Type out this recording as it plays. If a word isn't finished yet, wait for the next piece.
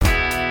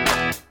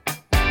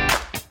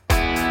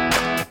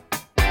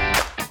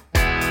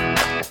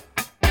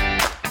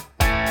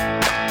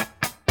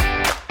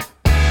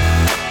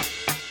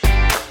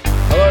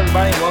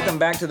Welcome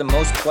back to the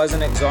Most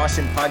Pleasant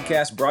Exhaustion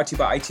podcast, brought to you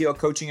by ITL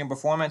Coaching and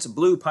Performance,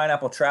 Blue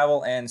Pineapple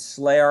Travel, and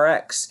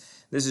SlayRx.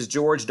 This is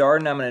George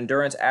Darden. I'm an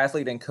endurance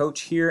athlete and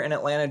coach here in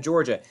Atlanta,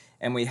 Georgia.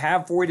 And we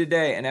have for you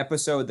today an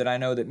episode that I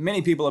know that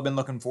many people have been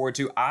looking forward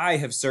to. I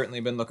have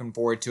certainly been looking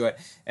forward to it.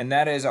 And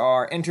that is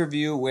our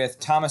interview with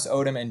Thomas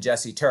Odom and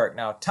Jesse Turk.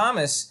 Now,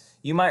 Thomas,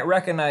 you might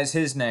recognize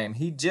his name.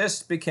 He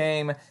just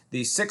became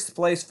the 6th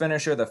place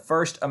finisher, the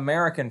first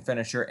American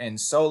finisher in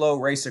solo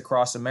race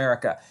across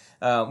America.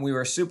 We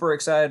were super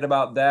excited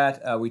about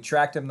that. We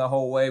tracked him the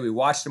whole way. We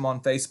watched him on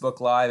Facebook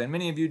Live, and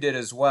many of you did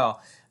as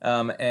well.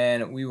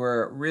 And we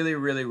were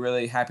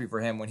really happy for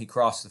him when he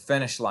crossed the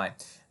finish line.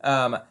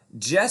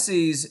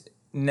 Jesse's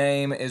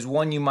name is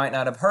one you might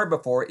not have heard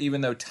before,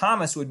 even though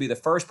Thomas would be the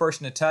first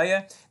person to tell you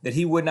that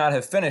he would not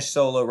have finished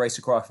solo race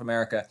across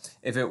America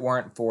if it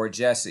weren't for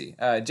Jesse.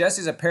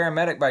 Jesse's a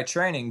paramedic by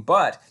training,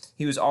 but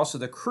he was also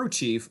the crew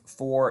chief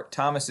for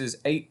Thomas's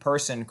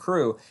 8-person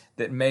crew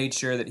that made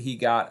sure that he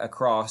got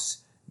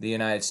across the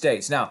United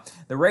States. Now,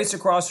 the Race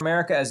Across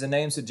America, as the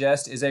name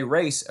suggests, is a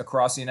race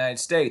across the United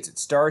States. It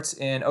starts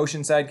in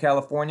Oceanside,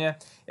 California.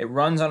 It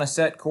runs on a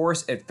set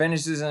course. It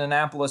finishes in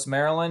Annapolis,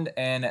 Maryland,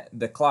 and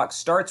the clock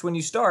starts when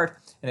you start,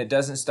 and it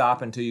doesn't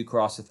stop until you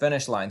cross the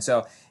finish line.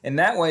 So in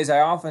that ways,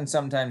 I often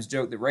sometimes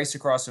joke that Race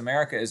Across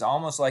America is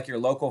almost like your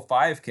local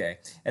 5K.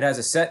 It has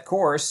a set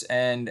course,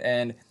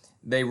 and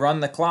they run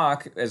the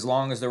clock as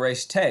long as the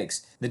race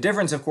takes. The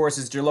difference, of course,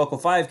 is your local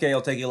 5K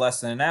will take you less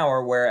than an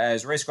hour,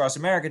 whereas Race Across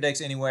America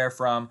takes anywhere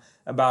from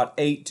about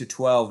 8 to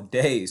 12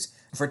 days.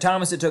 For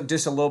Thomas, it took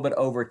just a little bit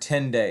over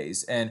 10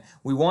 days, and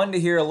we wanted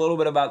to hear a little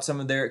bit about some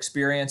of their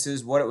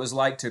experiences, what it was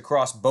like to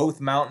cross both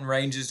mountain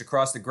ranges, to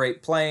cross the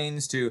Great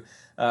Plains, to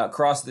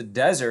cross the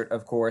desert,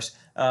 of course,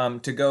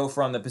 to go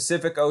from the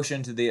Pacific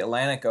Ocean to the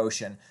Atlantic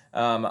Ocean,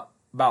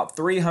 about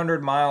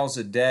 300 miles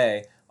a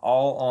day,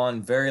 all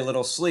on very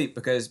little sleep,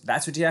 because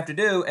that's what you have to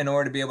do in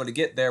order to be able to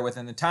get there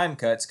within the time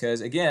cuts,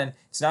 because again,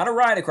 it's not a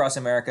ride across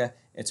America,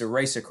 it's a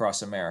race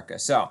across America.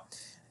 So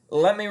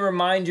let me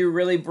remind you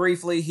really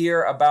briefly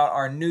here about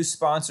our new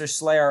sponsor,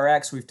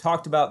 SlayRx. We've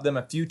talked about them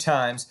a few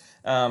times,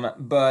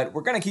 but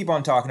we're going to keep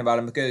on talking about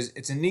them because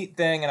it's a neat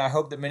thing, and I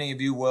hope that many of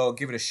you will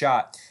give it a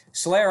shot.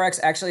 SlayRx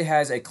actually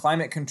has a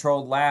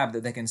climate-controlled lab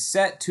that they can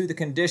set to the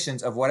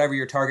conditions of whatever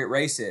your target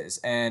race is.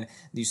 And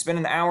you spend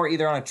an hour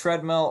either on a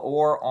treadmill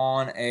or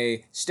on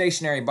a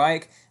stationary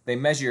bike. They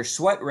measure your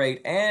sweat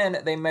rate, and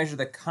they measure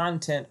the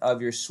content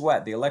of your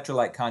sweat, the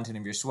electrolyte content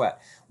of your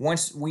sweat.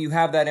 Once you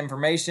have that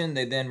information,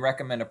 they then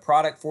recommend a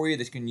product for you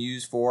that you can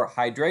use for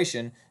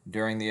hydration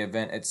during the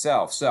event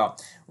itself. So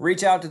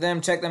reach out to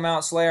them, check them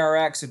out,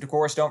 SlayRx. And of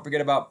course, don't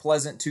forget about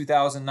Pleasant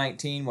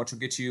 2019, which will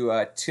get you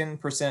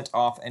 10%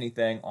 off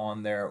anything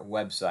on their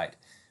website.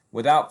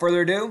 Without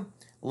further ado,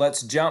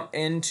 let's jump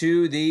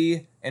into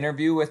the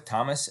interview with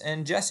Thomas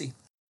and Jesse.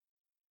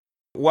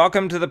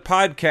 Welcome to the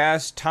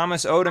podcast,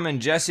 Thomas Odom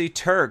and Jesse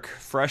Turk,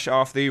 fresh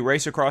off the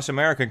Race Across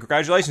America.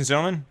 Congratulations,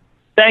 gentlemen.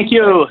 Thank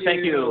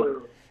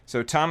you.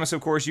 So, Thomas, of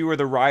course, you were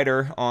the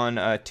rider on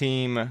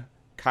Team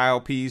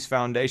Kyle Pease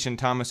Foundation,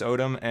 Thomas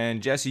Odom,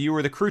 and Jesse, you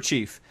were the crew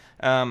chief.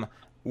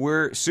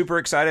 We're super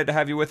excited to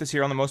have you with us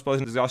here on the Most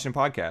Pleasant Exhaustion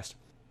podcast.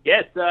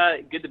 Yes,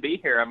 good to be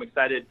here. I'm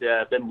excited.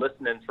 I've been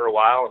listening for a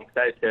while. I'm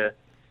excited to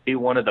be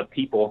one of the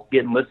people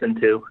getting listened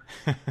to.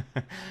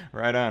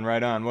 Right on.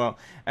 Well,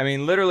 I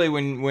mean, literally,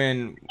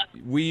 when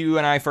you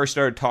and I first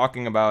started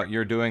talking about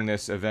you're doing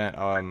this event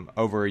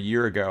over a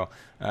year ago,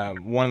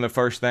 one of the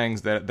first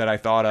things that I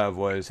thought of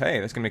was, hey,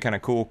 that's going to be kind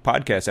of cool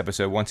podcast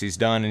episode once he's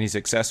done and he's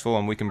successful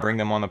and we can bring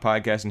them on the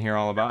podcast and hear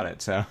all about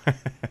it. So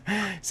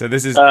so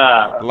this is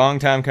a long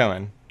time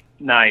coming.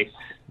 Nice.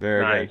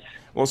 Very nice. good.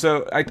 Well,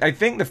 so I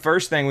think the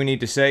first thing we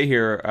need to say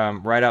here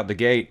right out the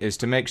gate is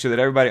to make sure that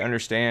everybody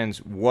understands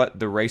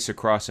what the Race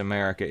Across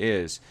America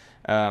is.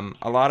 A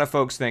lot of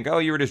folks think, oh,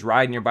 you were just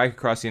riding your bike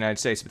across the United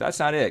States, but that's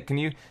not it. Can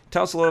you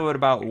tell us a little bit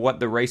about what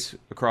the Race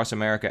Across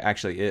America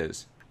actually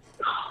is?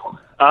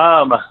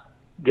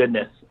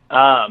 Goodness.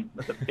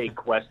 That's a big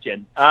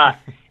question.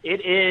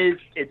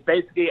 It's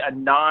basically a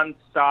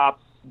nonstop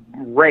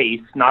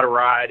race, not a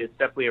ride. It's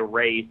definitely a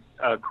race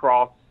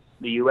across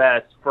the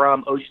U.S.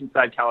 from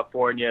Oceanside,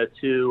 California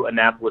to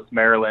Annapolis,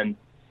 Maryland,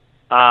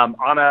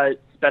 on a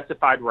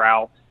specified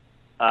route.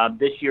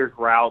 This year's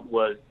route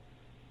was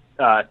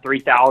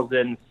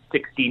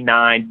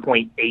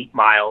 3,069.8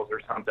 miles or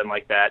something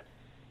like that.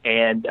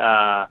 And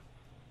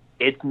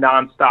it's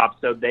nonstop.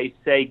 So they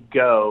say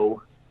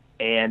go.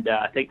 And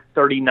I think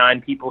 39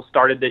 people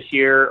started this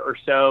year or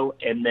so.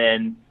 And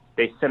then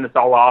they send us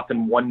all off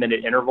in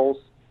 1-minute intervals.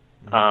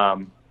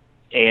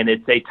 And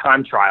it's a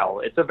time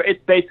trial. It's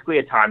basically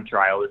a time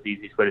trial is the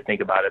easiest way to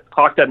think about it. The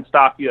clock doesn't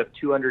stop. You have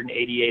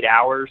 288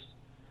 hours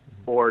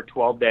for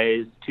 12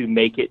 days to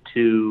make it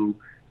to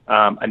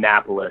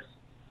Annapolis.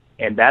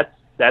 And that's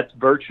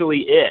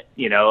virtually it.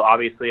 You know,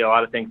 obviously a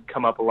lot of things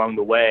come up along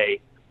the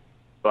way,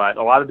 but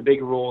a lot of the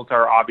big rules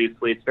are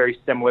obviously it's very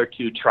similar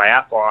to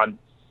triathlon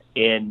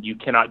in you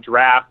cannot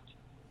draft,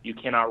 you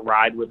cannot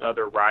ride with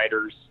other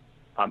riders.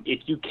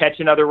 If you catch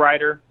another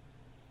rider,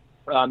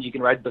 You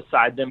can ride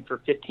beside them for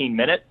 15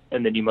 minutes,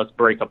 and then you must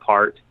break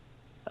apart.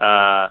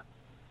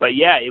 But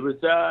yeah, it was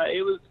a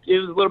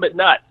little bit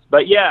nuts.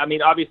 But yeah, I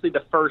mean, obviously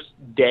the first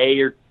day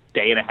or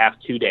day and a half,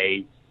 2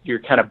 days, you're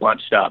kind of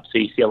bunched up, so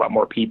you see a lot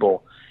more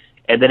people,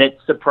 and then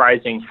it's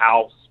surprising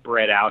how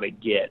spread out it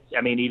gets.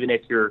 I mean, even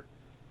if you're,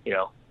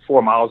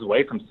 4 miles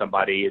away from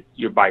somebody,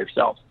 you're by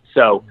yourself.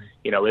 So,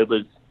 it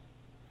was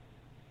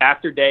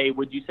after day.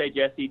 Would you say,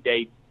 Jesse,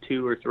 day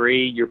 2 or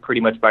 3, you're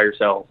pretty much by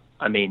yourself?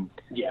 I mean,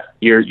 yeah,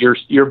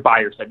 you're by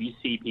yourself. You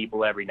see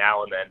people every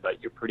now and then,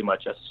 but you're pretty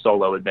much a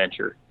solo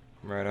adventure.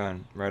 Right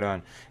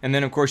on. And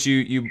then, of course,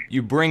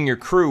 you bring your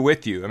crew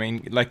with you. I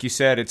mean, like you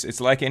said, it's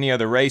like any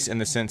other race in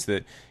the sense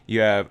that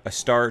you have a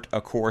start,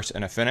 a course,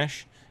 and a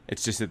finish.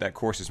 It's just that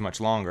course is much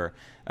longer.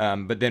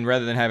 But then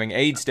rather than having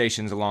aid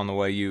stations along the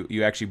way,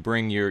 you actually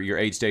bring your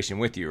aid station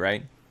with you,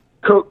 right?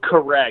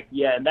 Correct.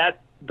 Yeah, and that's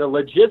the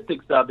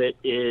logistics of it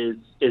is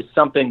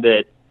something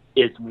that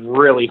is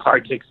really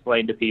hard to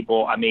explain to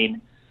people. I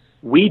mean,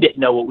 we didn't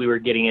know what we were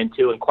getting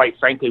into, and quite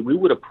frankly, we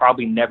would have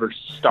probably never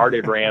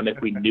started RAM if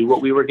we knew what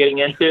we were getting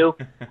into.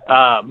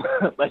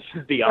 Let's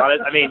just be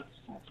honest. I mean,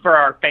 for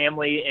our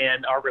family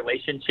and our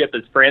relationship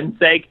as friends'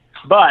 sake,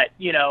 but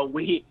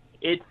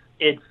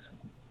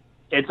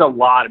it's a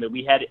lot. I mean,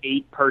 we had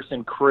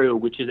 8-person crew,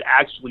 which is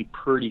actually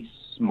pretty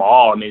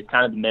small. I mean, it's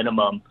kind of the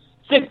minimum.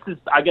 6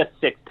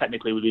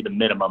 technically would be the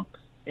minimum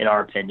in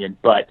our opinion,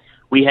 but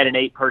we had an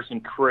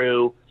 8-person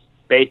crew.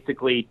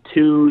 Basically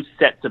 2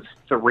 sets of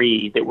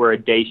 3 that were a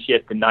day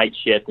shift and night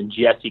shift, and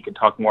Jesse can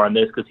talk more on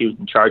this because he was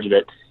in charge of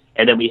it.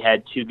 And then we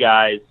had 2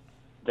 guys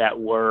that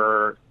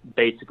were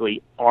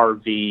basically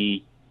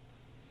RV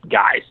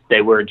guys. They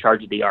were in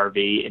charge of the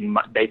RV and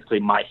basically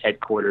my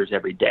headquarters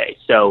every day.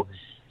 So,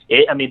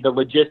 the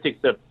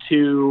logistics of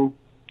 2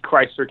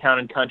 Chrysler Town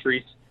and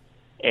Countries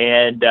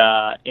and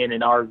in an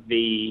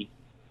RV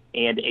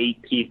and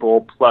 8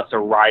 people plus a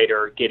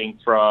rider getting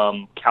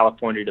from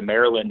California to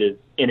Maryland is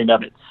in and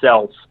of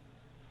itself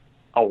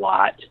a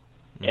lot.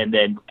 Mm-hmm. And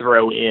then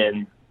throw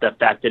in the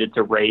fact that it's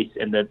a race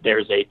and that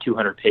there's a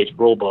 200-page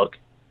rule book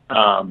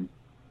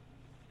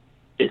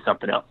is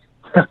something else.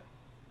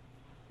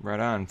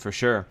 Right on, for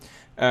sure.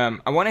 I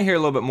want to hear a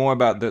little bit more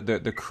about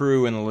the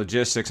crew and the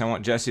logistics. I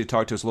want Jesse to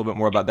talk to us a little bit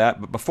more about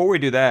that. But before we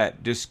do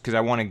that, just because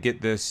I want to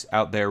get this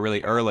out there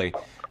really early,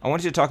 I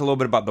want you to talk a little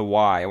bit about the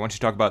why. I want you to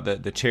talk about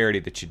the charity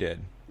that you did.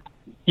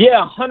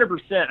 Yeah,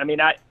 100%. I mean,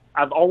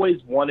 I've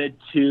always wanted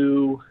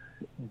to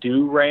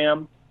do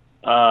RAM.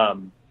 Let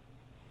me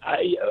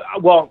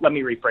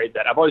rephrase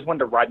that. I've always wanted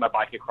to ride my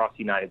bike across the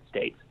United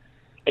States.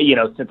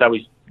 Since I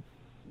was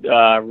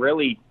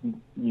really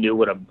knew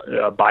what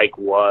a bike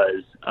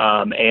was,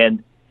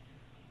 and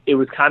it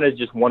was kind of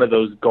just one of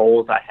those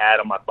goals I had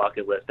on my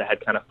bucket list. I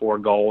had kind of 4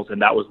 goals,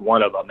 and that was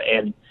one of them.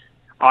 And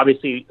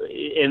obviously,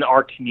 in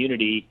our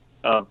community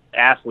of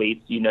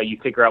athletes, you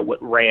figure out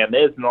what RAM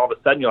is, and all of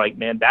a sudden you're like,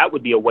 man, that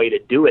would be a way to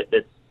do it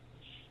that's,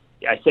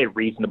 I say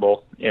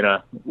reasonable in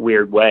a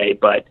weird way,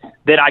 but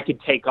that I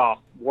could take off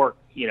work.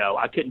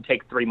 I couldn't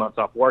take 3 months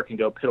off work and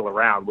go piddle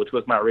around, which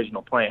was my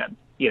original plan.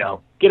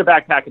 Get a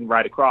backpack and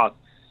ride across.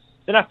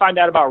 Then I find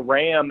out about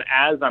RAM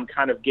as I'm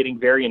kind of getting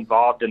very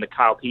involved in the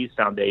Kyle Pease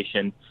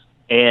Foundation,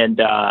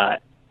 and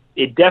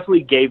it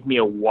definitely gave me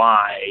a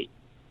why.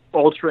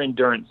 Ultra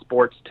endurance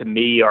sports to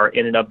me are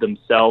in and of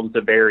themselves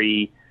a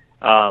very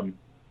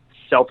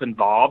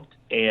self-involved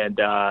and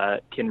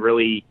can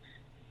really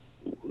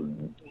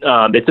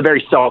it's a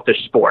very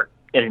selfish sport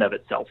in and of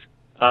itself,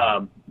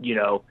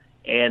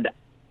 and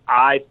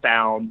I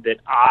found that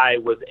I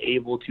was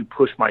able to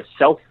push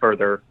myself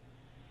further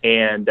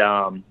and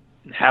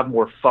have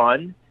more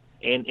fun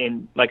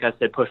and like I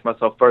said, push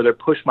myself further,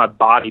 push my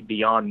body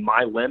beyond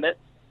my limits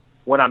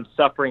when I'm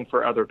suffering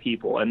for other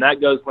people. And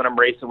that goes when I'm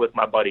racing with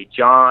my buddy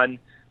John.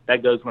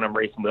 That goes when I'm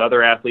racing with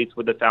other athletes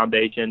with the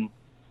foundation.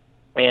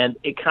 And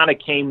it kind of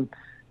came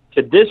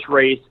to this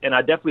race, and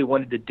I definitely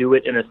wanted to do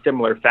it in a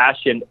similar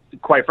fashion,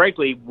 quite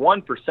frankly,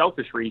 one, for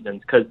selfish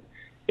reasons, because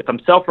if I'm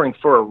suffering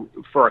for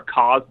a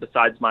cause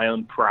besides my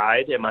own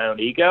pride and my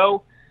own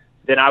ego,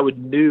 then I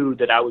knew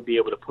that I would be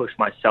able to push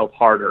myself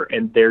harder.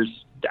 And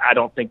I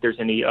don't think there's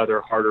any other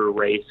harder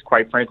race,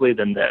 quite frankly,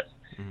 than this.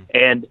 Mm-hmm.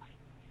 And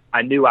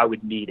I knew I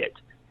would need it.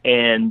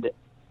 And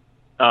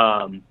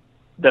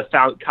the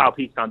Kyle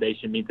Pease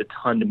Foundation means a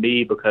ton to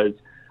me because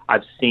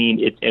I've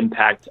seen its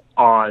impact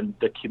on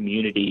the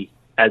community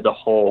as a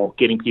whole,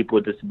 getting people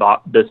with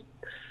disabilities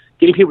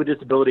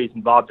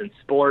involved in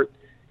sport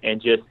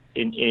and just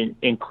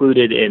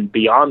included in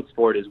beyond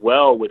sport as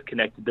well with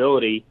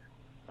connectability.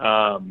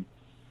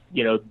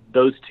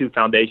 Those 2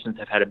 foundations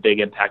have had a big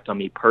impact on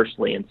me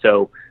personally. And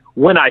so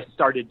when I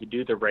started to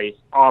do the race,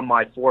 on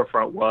my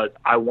forefront was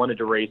I wanted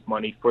to raise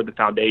money for the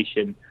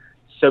foundation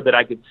so that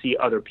I could see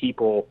other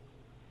people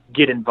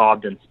get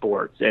involved in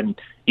sports. And,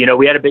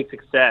 we had a big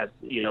success.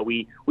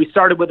 We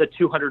started with a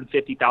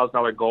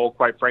 $250,000 goal,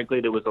 quite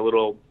frankly, that was a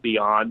little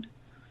beyond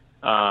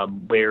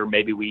where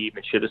maybe we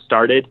even should have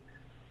started.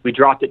 We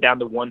dropped it down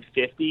to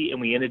 $150,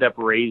 and we ended up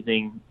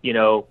raising,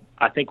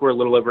 I think we're a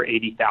little over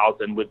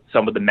 80,000 with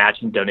some of the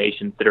matching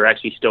donations that are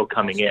actually still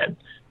coming in.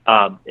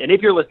 And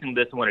if you're listening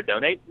to this and want to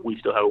donate, we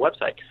still have a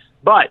website.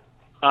 But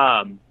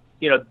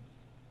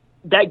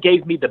that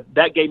gave me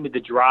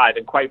the drive,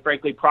 and quite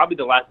frankly, probably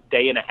the last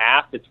day and a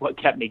half, it's what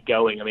kept me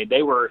going. I mean,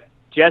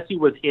 Jesse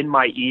was in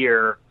my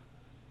ear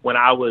when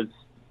I was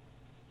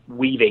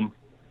weaving,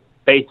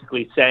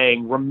 basically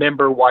saying,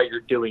 "Remember why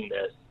you're doing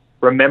this.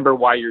 Remember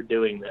why you're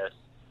doing this."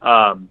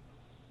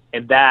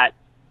 And that,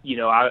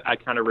 I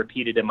kind of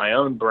repeated in my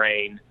own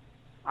brain.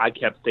 I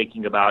kept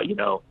thinking about,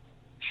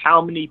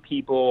 how many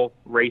people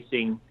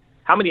racing,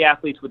 how many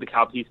athletes with the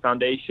Kyle Pease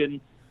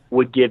Foundation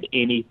would give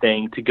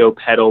anything to go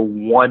pedal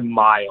 1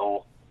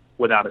 mile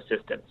without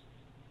assistance,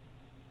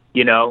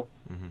 and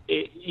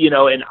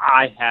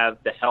I have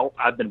the help.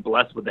 I've been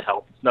blessed with the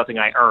help. It's nothing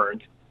I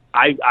earned.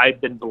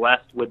 I've been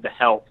blessed with the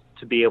help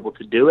to be able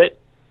to do it.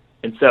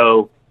 And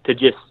so to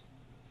just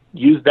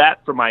use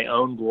that for my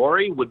own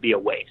glory would be a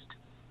waste.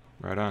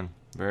 Right on.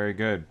 Very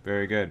good.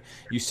 Very good.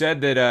 You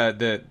said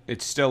that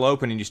it's still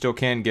open and you still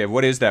can give.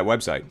 What is that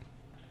website?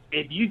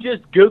 If you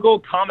just Google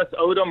Thomas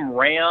Odom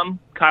Ram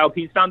Kyle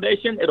Pease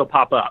Foundation, it'll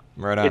pop up.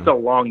 Right on. It's a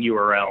long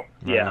URL.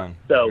 Right yeah. On.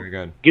 So very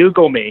good.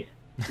 Google me.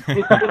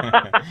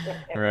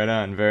 Right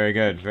on. Very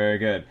good. Very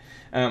good.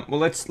 Well,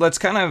 let's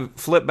kind of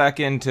flip back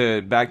to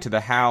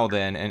the how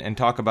then and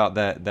talk about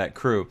that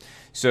crew.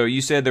 So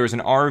you said there was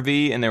an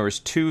RV and there was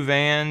 2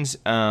 vans.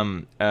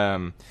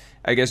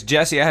 I guess,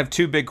 Jesse, I have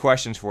 2 big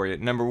questions for you.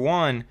 Number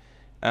one,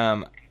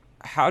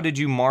 how did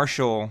you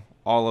marshal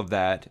all of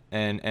that?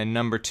 And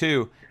number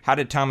 2, how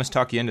did Thomas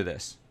talk you into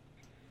this?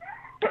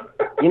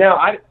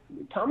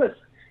 Thomas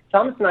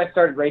and I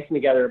started racing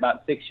together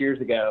about 6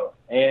 years ago,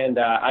 and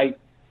I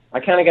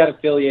kind of got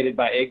affiliated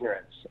by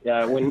ignorance.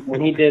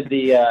 When he did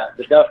the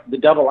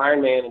double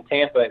Ironman in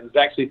Tampa, it was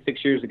actually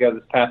 6 years ago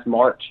this past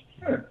March.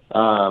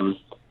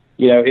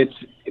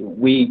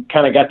 We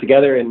kind of got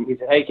together and he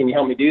said, "Hey, can you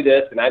help me do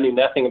this?" And I knew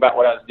nothing about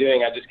what I was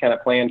doing. I just kind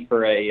of planned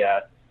for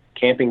a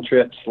camping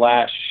trip /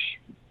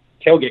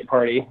 tailgate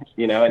party,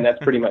 and that's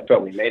pretty much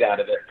what we made out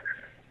of it.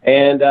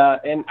 And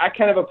I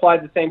kind of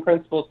applied the same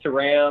principles to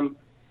Ram,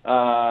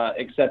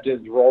 except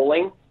it's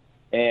rolling.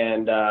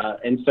 And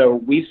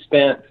so we've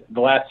spent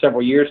the last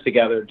several years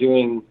together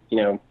doing,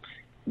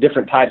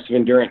 different types of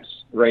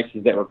endurance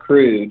races that were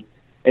crewed.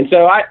 And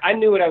so I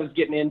knew what I was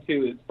getting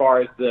into as far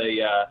as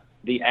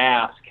the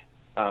ask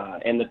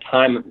and the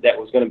time that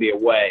was going to be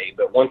away.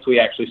 But once we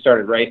actually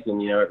started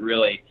racing, it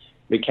really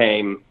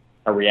became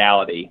a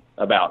reality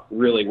about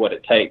really what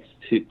it takes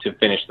to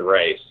finish the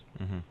race.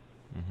 Mm-hmm.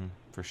 Mm-hmm.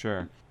 For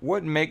sure.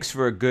 What makes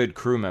for a good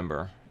crew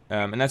member?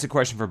 And that's a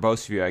question for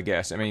both of you, I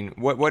guess. I mean,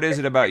 what is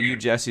it about you,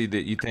 Jesse,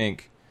 that you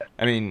think,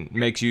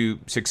 makes you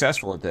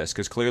successful at this?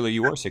 Because clearly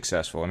you were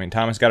successful. I mean,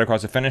 Thomas got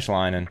across the finish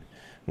line, and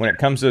when it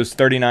comes to those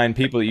 39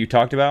 people that you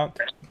talked about,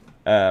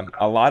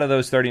 a lot of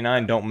those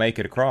 39 don't make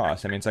it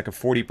across. I mean, it's like a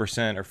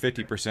 40% or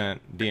 50%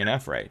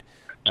 DNF rate.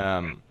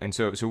 And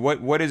so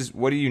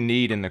what do you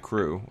need in the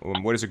crew?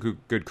 What does a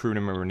good crew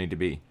member need to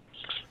be?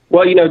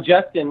 Well,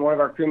 Justin, one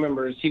of our crew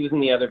members, he was in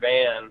the other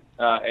van,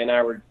 and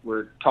I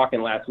were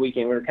talking last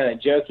weekend. We were kind of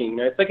joking.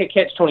 It's like a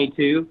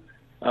catch-22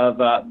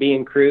 of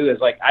being crew. Is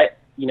like I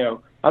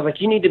was like,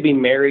 you need to be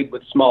married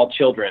with small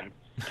children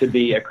to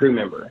be a crew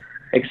member.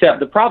 Except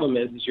the problem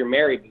is you're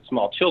married with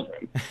small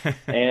children,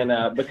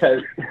 and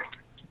because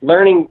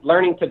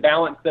learning to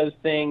balance those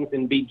things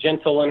and be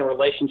gentle in a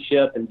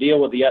relationship and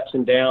deal with the ups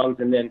and downs,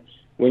 and then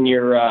when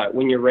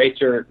your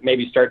racer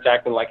maybe starts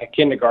acting like a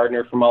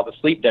kindergartner from all the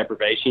sleep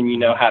deprivation, you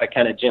know how to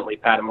kind of gently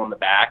pat him on the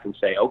back and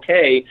say,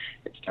 "Okay,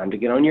 it's time to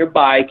get on your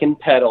bike and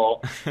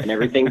pedal, and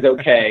everything's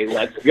okay.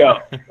 Let's go."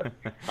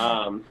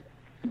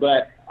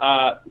 But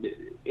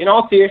in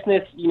all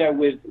seriousness,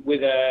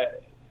 with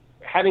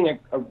having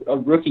a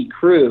rookie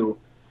crew,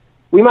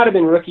 we might have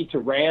been rookie to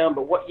Ram,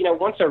 but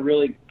once I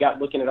really got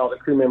looking at all the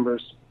crew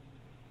members,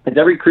 is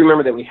every crew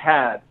member that we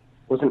had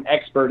was an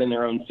expert in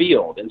their own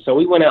field. And so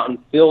we went out and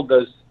filled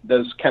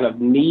those kind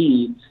of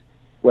needs,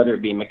 whether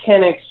it be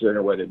mechanics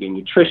or whether it be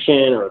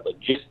nutrition or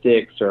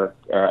logistics or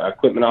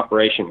equipment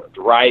operation or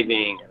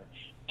driving or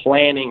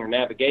planning or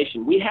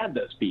navigation. We had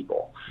those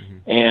people.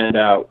 Mm-hmm.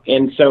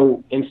 And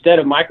so instead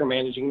of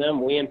micromanaging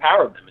them, we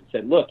empowered them and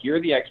said, "Look, you're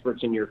the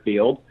experts in your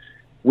field.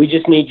 We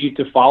just need you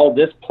to follow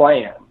this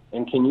plan.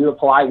 And can you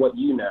apply what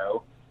you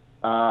know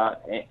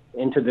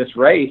into this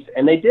race?"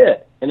 And they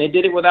did. And they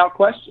did it without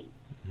question.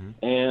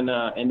 Mm-hmm.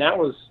 And that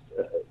was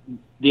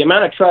the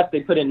amount of trust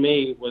they put in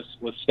me was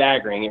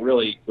staggering. It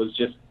really was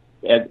just,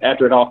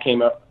 after it all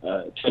came up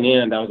to an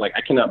end, I was like,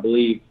 I cannot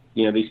believe,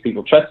 these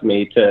people trust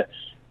me to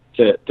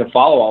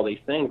follow all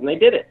these things. And they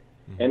did it.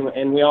 Mm-hmm.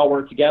 And we all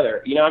worked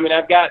together.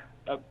 I've got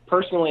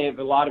personally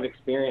a lot of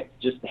experience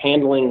just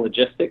handling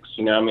logistics.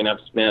 I've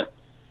spent,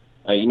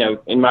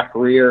 in my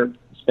career,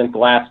 spent the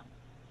last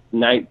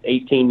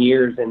 18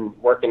 years in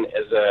working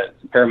as a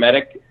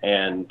paramedic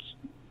and,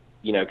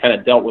 kind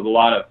of dealt with a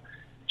lot of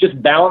just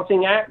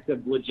balancing acts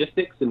of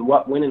logistics and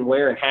what, when, and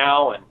where, and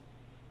how,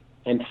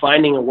 and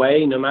finding a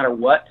way, no matter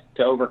what,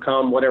 to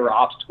overcome whatever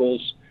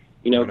obstacles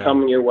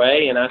come your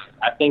way. And I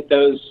think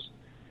those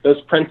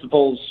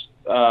principles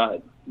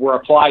were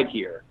applied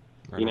here,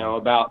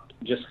 about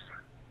just,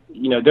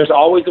 there's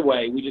always a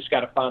way. We just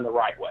got to find the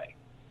right way.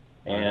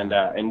 And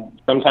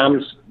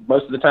sometimes,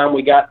 most of the time,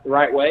 we got the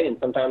right way, and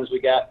sometimes we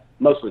got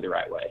mostly the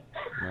right way.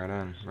 Right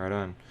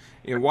on.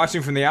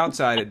 Watching from the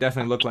outside, it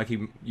definitely looked like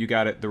you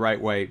got it the right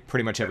way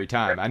pretty much every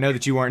time. I know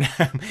that you weren't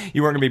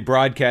going to be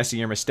broadcasting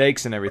your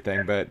mistakes and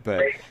everything, but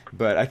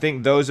I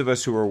think those of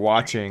us who were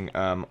watching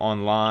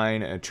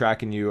online and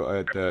tracking you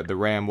at the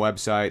Ram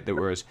website, that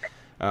was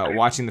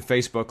watching the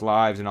Facebook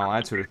Lives and all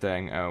that sort of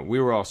thing,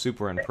 we were all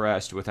super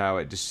impressed with how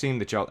it just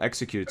seemed that y'all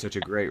executed such a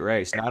great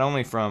race, not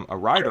only from a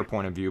rider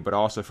point of view, but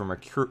also from a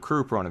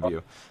crew point of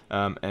view,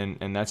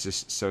 and that's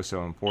just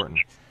so important.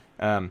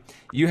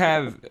 You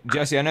have,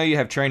 Jesse, I know you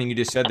have training, you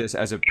just said this,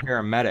 as a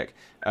paramedic.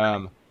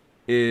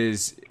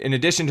 Is, in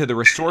addition to the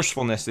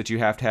resourcefulness that you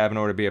have to have in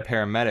order to be a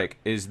paramedic,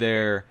 is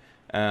there,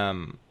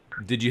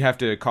 did you have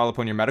to call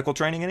upon your medical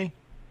training any?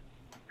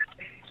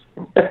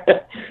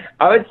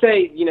 I would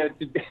say,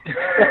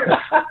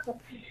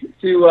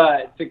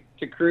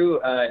 to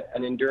crew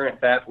an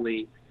endurance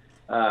athlete,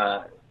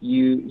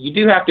 you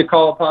do have to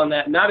call upon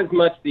that. Not as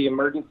much the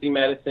emergency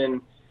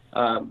medicine.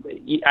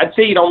 I'd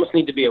say you'd almost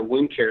need to be a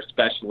wound care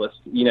specialist,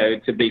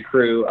 to be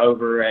crew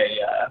over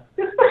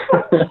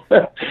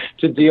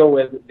to deal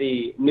with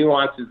the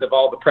nuances of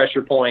all the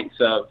pressure points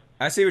of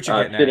I see what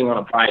you're getting sitting on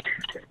a bike.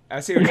 I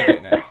see what you're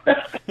getting at.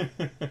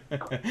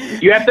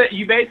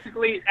 You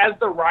basically, as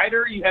the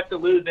rider, you have to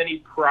lose any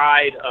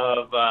pride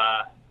of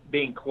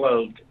being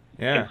clothed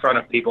in front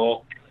of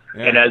people.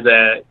 Yeah. And as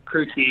a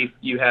crew chief,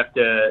 you have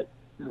to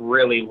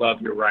really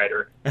love your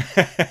rider.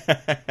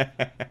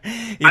 I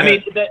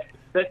mean,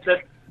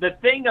 the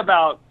thing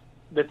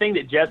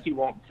that Jesse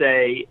won't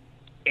say,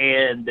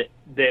 and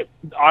that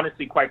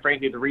honestly, quite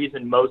frankly, the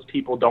reason most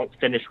people don't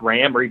finish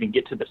Ram or even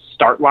get to the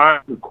start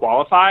line who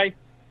qualify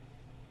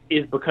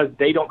is because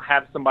they don't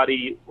have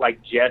somebody like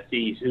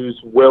Jesse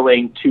who's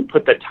willing to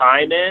put the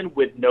time in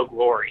with no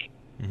glory.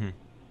 Mm-hmm.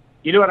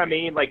 You know what I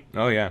mean? Like,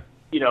 oh yeah,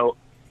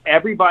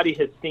 everybody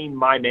has seen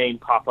my name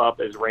pop up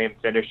as Ram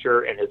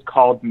finisher and has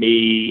called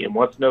me and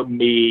wants to know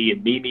me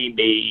and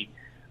me.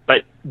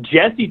 But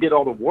Jesse did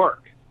all the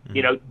work.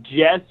 Mm-hmm.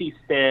 Jesse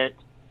spent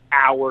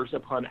hours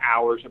upon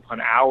hours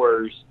upon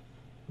hours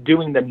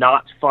doing the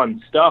not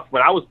fun stuff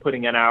when I was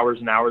putting in hours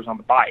and hours on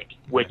the bike,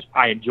 which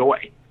I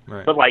enjoy.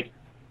 Right. But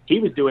he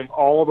was doing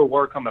all the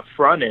work on the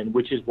front end,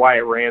 which is why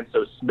it ran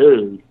so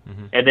smooth.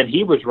 Mm-hmm. And then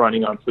he was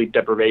running on sleep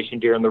deprivation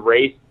during the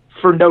race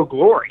for no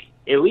glory.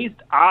 At least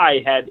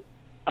I had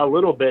a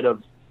little bit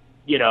of,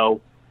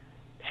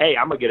 hey,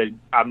 I'm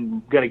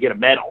gonna get a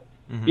medal.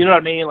 Mm-hmm. You know what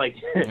I mean?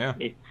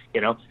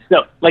 Yeah.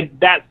 So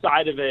that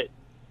side of it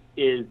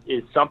is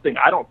something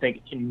I don't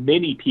think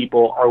many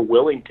people are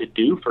willing to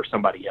do for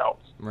somebody else.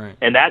 Right.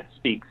 And that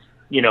speaks,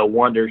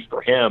 wonders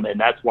for him. And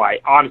that's why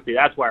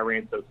I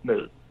ran so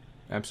smooth.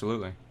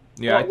 Absolutely.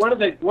 Yeah. Well,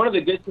 one of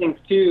the good things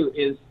too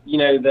is,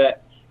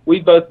 that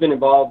we've both been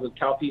involved with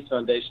Kyle Peace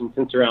Foundation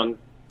since around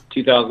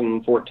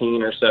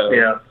 2014 or so.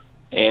 Yeah.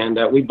 And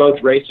we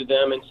both raced with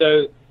them. And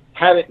so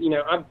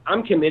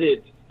I'm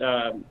committed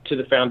to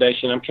the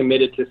foundation. I'm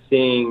committed to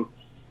seeing,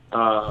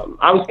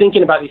 I was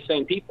thinking about these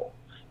same people.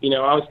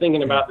 I was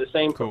thinking about the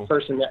same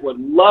person that would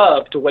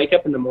love to wake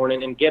up in the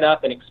morning and get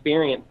up and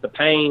experience the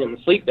pain and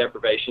the sleep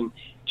deprivation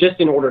just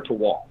in order to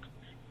walk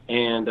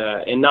and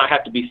not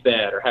have to be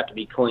fed or have to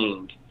be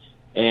cleaned.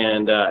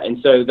 And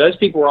so those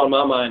people were on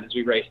my mind as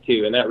we raced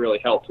too, and that really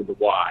helped with the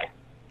why.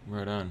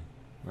 Right on.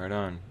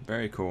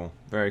 Very cool.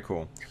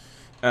 Well,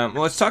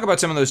 let's talk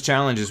about some of those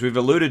challenges. We've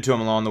alluded to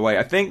them along the way.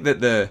 I think that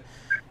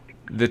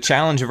the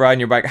challenge of riding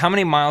your bike. How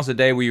many miles a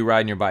day were you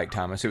riding your bike,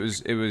 Thomas? It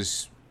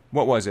was.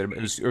 What was it? It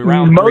was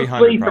around mostly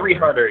 300. Probably.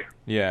 300.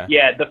 Yeah.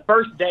 Yeah. The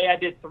first day I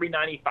did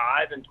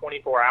 395 in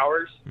 24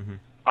 hours. Mm-hmm.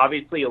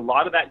 Obviously, a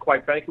lot of that,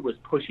 quite frankly, was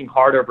pushing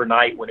hard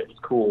overnight when it was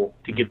cool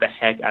to get the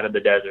heck out of the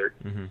desert.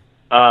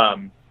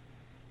 Mm-hmm.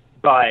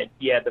 But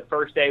yeah, the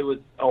first day was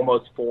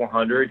almost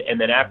 400, and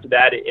then after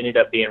that, it ended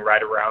up being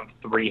right around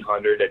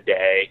 300 a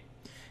day.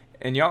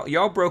 And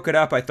y'all broke it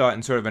up, I thought,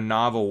 in sort of a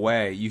novel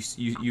way. You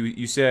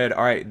said,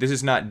 all right, this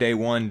is not day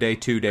 1, day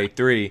 2, day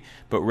 3,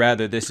 but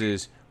rather this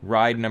is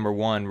ride number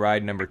 1,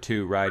 ride number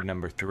 2, ride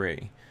number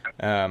 3.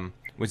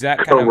 Was that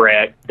kind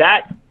correct?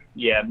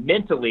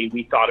 Mentally,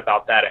 we thought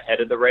about that ahead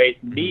of the race.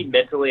 Mm-hmm. Me,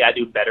 mentally, I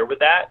do better with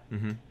that.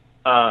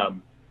 Mm-hmm.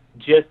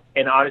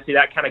 And honestly,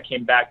 that kind of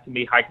came back to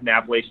me hiking the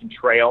Appalachian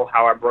Trail,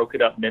 how I broke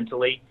it up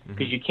mentally,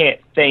 because you can't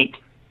think,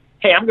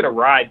 hey, I'm going to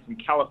ride from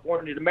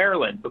California to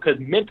Maryland, because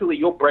mentally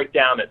you'll break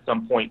down at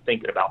some point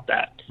thinking about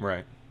that.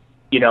 Right.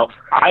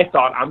 I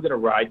thought I'm going to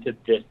ride to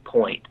this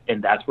point,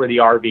 and that's where the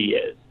RV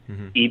is.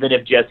 Mm-hmm. Even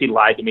if Jesse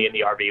lied to me and the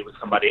RV was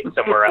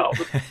somewhere else.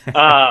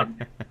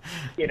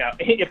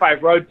 If I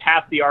rode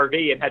past the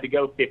RV and had to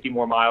go 50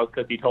 more miles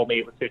because he told me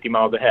it was 50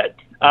 miles ahead,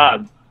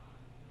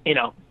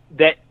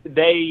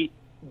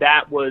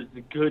 that was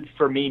good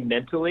for me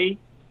mentally,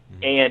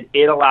 and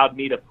it allowed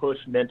me to push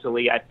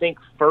mentally, I think,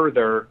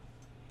 further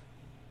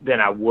than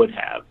I would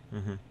have.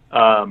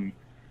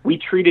 We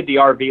treated the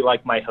RV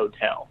like my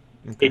hotel.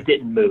 Okay. It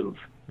didn't move.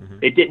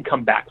 It didn't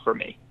come back for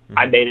me.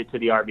 I made it to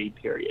the RV,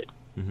 period.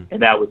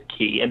 And that was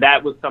key. And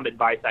that was some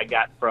advice I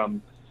got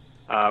from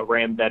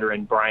Ram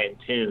veteran Brian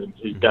Toons,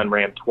 who's done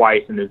Ram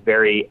twice and is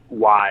very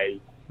wise.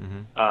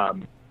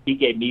 He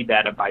gave me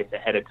that advice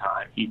ahead of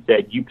time. He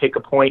said, you pick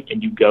a point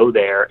and you go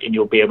there and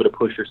you'll be able to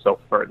push yourself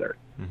further.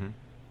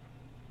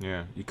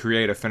 Yeah, you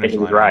create a finish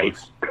line. Right.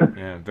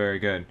 Yeah, very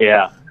good.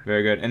 Yeah.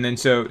 Very good. And then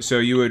so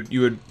you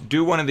would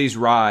do one of these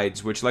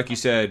rides, which, like you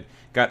said,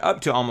 got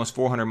up to almost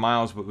 400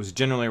 miles, but was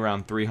generally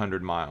around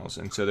 300 miles.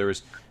 And so there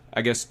was,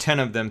 I guess, 10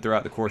 of them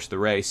throughout the course of the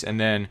race. And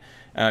then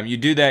you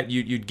do that,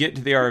 you'd get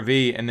to the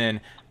RV, and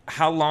then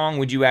how long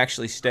would you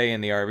actually stay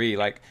in the RV?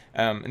 Like,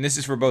 and this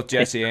is for both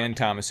Jesse and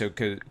Thomas, so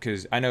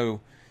because I know,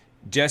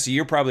 Jesse,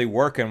 you're probably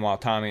working while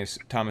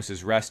Thomas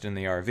is resting in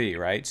the RV,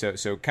 right?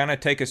 So kind of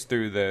take us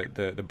through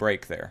the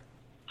break there.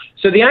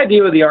 So the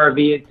idea with the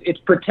RV, it's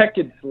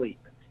protected sleep.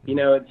 You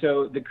know,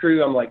 so the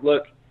crew, I'm like,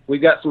 look,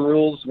 we've got some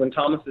rules. When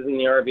Thomas is in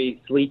the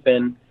RV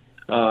sleeping,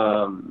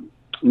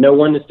 no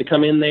one is to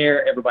come in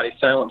there. Everybody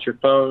silence your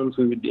phones.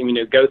 We would,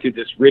 go through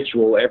this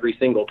ritual every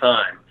single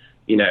time.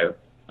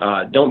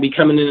 Don't be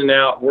coming in and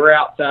out. We're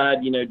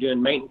outside,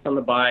 doing maintenance on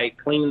the bike,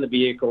 cleaning the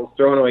vehicles,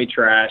 throwing away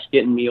trash,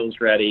 getting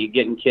meals ready,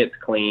 getting kits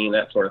clean,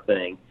 that sort of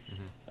thing.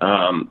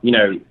 And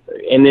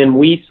then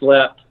we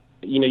slept.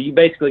 You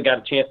basically got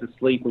a chance to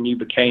sleep when you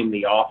became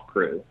the off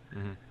crew.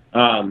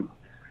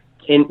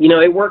 And,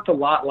 it worked a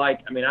lot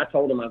like, I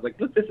told him, I was like,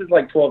 look, this is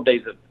like 12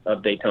 days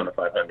of Daytona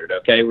 500,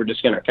 okay? We're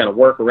just going to kind of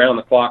work around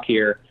the clock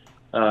here,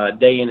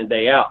 day in and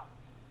day out.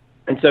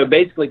 And so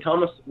basically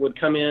Thomas would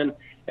come in,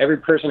 every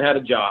person had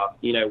a job.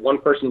 One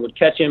person would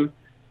catch him,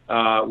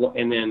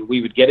 and then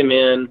we would get him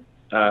in.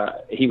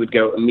 He would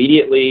go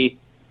immediately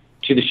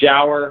to the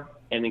shower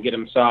and then get a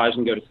massage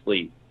and go to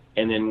sleep.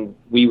 And then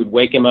we would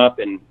wake him up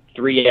in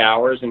 3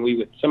 hours,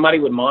 and somebody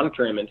would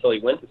monitor him until he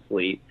went to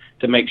sleep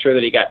to make sure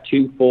that he got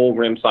 2 full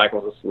REM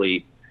cycles of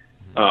sleep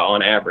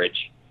on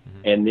average.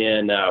 And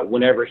then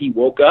whenever he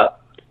woke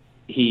up,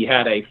 he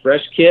had a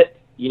fresh kit,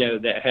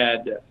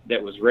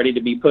 that was ready to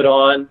be put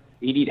on.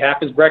 He'd eat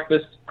half his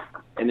breakfast,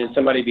 and then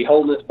somebody'd be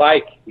holding his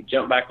bike. He'd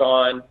jump back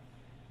on,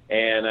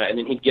 and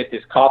then he'd get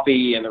this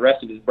coffee and the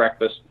rest of his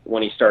breakfast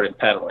when he started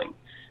pedaling.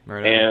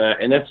 Right.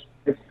 And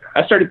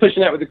I started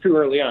pushing that with the crew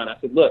early on. I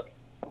said, look,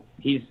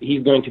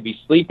 he's going to be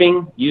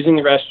sleeping, using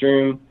the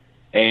restroom,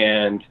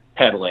 and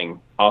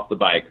pedaling off the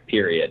bike,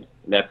 period.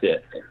 And that's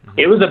it.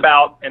 It was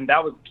about, and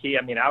that was key.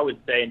 I would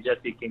say, and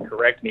Jesse can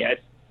correct me,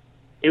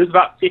 it was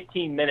about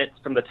 15 minutes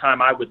from the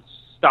time I would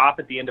stop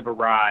at the end of a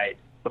ride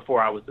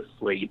before I was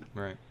asleep.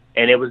 Right.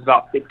 And it was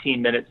about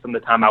 15 minutes from the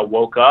time I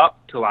woke up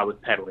till I was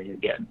pedaling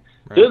again.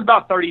 Right. So it was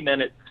about 30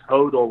 minutes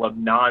total of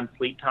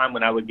non-sleep time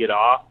when I would get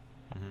off.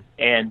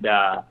 And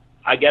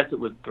I guess it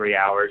was 3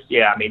 hours.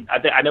 Yeah,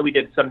 I know we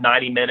did some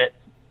 90 minutes,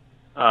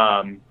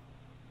 90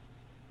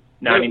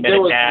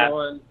 minute nap,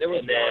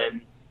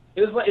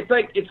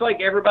 it's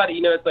like everybody,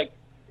 it's like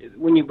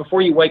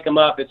before you wake them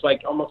up, it's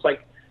like almost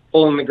like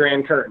pulling the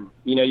Grand Curtain.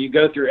 You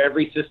go through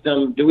every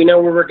system. Do we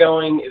know where we're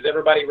going? Is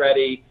everybody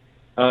ready?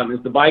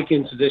 Is the bike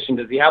in position?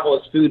 Does he have all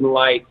his food and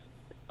lights?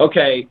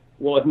 Okay,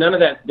 well, if none of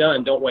that's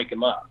done, don't wake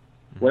him up.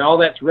 When all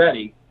that's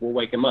ready, we'll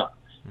wake him up.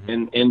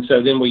 And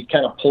so then we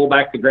kind of pull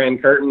back the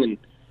Grand Curtain and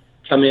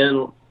come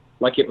in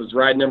like it was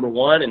ride number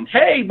 1, and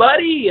hey,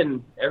 buddy,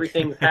 and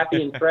everything's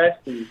happy and fresh,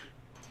 and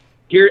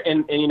here,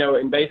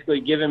 and basically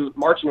give him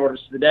marching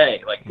orders for the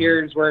day. Like,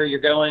 here's where you're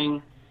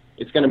going.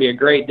 It's going to be a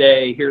great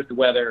day. Here's the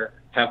weather.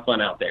 Have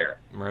fun out there.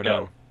 Right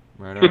on.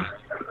 Right on.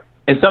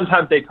 And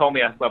sometimes they told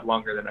me I slept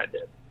longer than I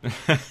did.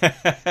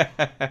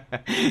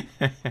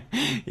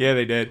 Yeah,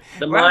 they did.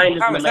 The mind is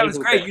Thomas, that was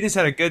great. thing. You just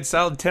had a good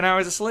solid 10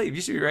 hours of sleep.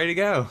 You should be ready to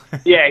go.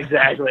 Yeah,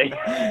 exactly.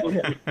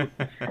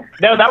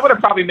 No, that would have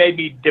probably made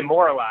me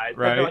demoralized.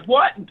 Right. Like,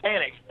 what? And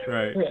panic.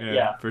 Right. Yeah,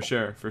 Yeah. for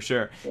sure.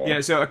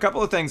 Yeah, so a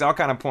couple of things I'll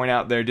kind of point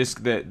out there,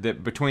 just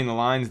that between the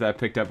lines that I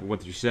picked up with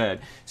what you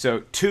said.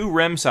 So 2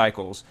 REM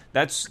cycles,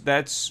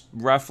 that's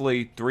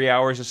roughly 3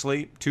 hours of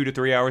sleep, 2 to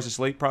 3 hours of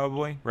sleep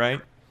probably,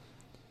 right?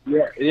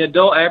 Yeah,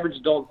 the average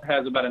adult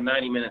has about a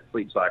 90-minute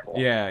sleep cycle.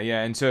 Yeah,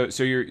 and so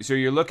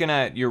you're looking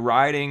at, you're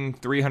riding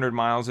 300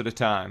 miles at a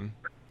time,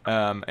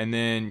 and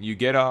then you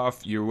get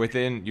off.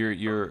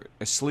 You're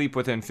asleep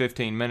within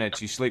 15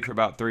 minutes. You sleep for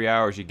about 3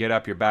 hours. You get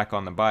up. You're back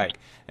on the bike,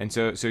 and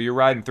so you're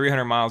riding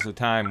 300 miles at a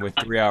time with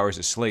 3 hours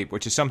of sleep,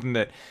 which is something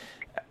that,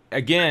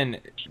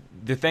 again,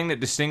 the thing that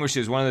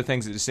distinguishes, one of the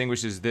things that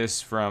distinguishes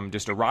this from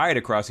just a ride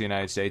across the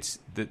United States,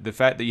 the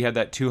fact that you have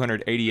that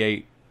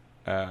 288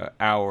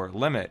 hour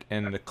limit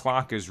and the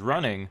clock is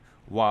running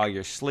while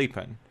you're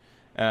sleeping,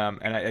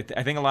 and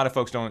I think a lot of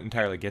folks don't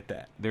entirely get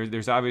that.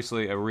 There's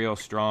obviously a real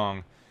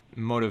strong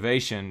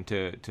motivation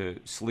to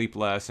sleep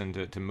less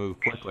and to move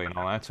quickly and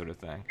all that sort of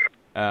thing.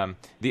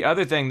 The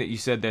other thing that you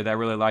said there that I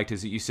really liked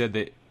is that you said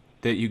that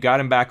you got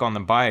him back on the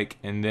bike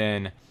and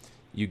then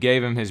you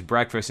gave him his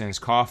breakfast and his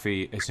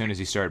coffee as soon as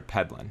he started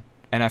pedaling.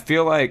 And I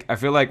feel like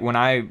when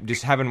I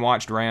just having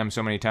watched Ram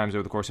so many times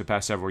over the course of the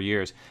past several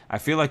years, I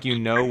feel like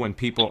when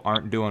people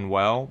aren't doing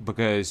well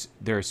because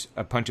there's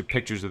a bunch of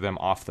pictures of them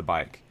off the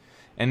bike.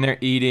 And they're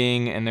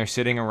eating and they're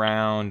sitting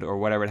around or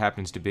whatever it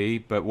happens to be,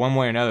 but one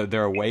way or another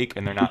they're awake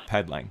and they're not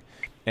pedaling.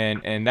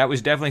 And that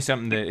was definitely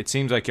something that it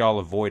seems like y'all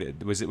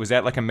avoided. Was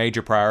that like a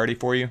major priority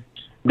for you?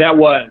 That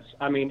was.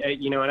 I mean,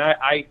 and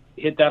I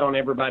hit that on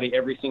everybody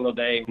every single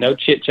day. No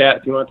chit chat.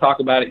 If you want to talk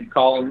about it, you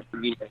call them.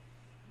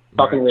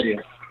 Talking with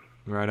you.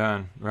 Right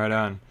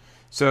on.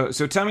 So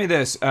tell me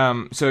this.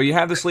 So you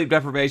have the sleep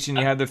deprivation,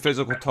 you have the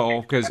physical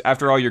toll, because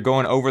after all, you're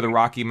going over the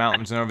Rocky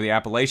Mountains and over the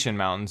Appalachian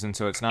Mountains, and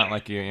so it's not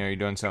like you're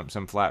doing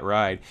some flat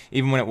ride.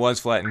 Even when it was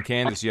flat in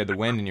Kansas, you had the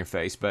wind in your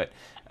face. But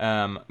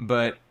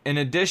in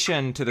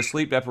addition to the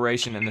sleep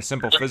deprivation and the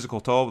simple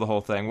physical toll of the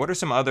whole thing, what are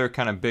some other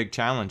kind of big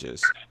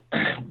challenges?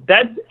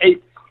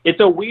 It's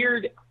a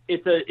weird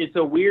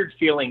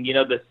feeling.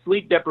 The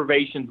sleep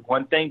deprivation is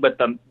one thing, but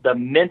the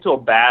mental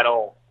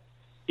battle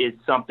is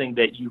something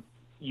that you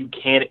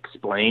can't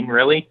explain,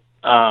 really.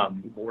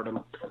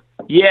 Boredom.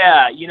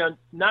 Yeah,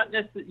 not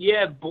necessarily.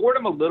 Yeah,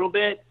 boredom a little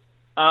bit,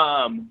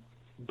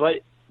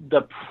 but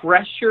the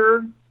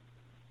pressure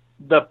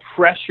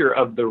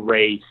of the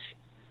race,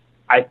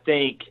 I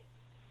think,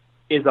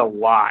 is a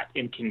lot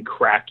and can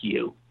crack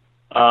you.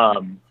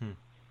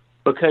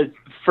 Because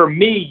for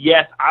me,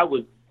 yes, I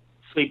was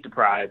sleep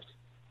deprived,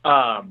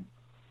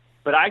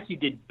 but I actually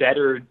did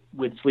better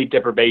with sleep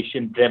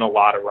deprivation than a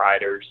lot of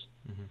riders.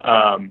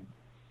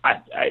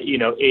 At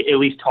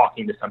least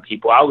talking to some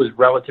people, I was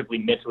relatively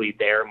mentally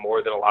there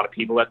more than a lot of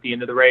people at the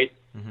end of the race.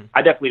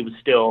 I definitely was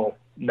still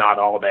not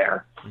all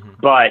there,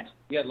 but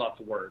you had lots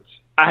of words.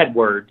 I had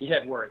words. You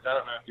had words. I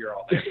don't know if you're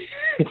all there.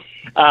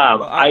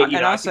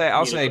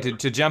 I'll say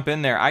to jump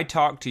in there, I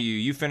talked to you.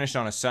 You finished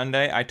on a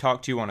Sunday. I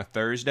talked to you on a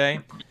Thursday.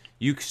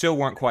 You still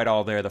weren't quite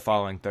all there the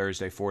following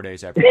Thursday, 4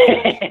 days after.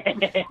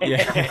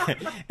 Yeah.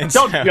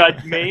 Don't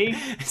judge me.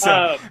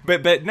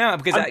 But no,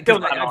 because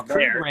I've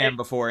pre-ran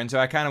before, and so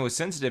I kind of was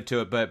sensitive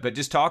to it. But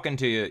just talking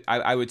to you,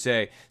 I would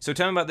say, so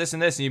tell me about this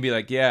and this, and you'd be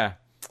like, yeah.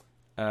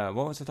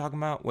 What was I talking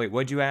about? Wait,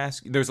 what'd you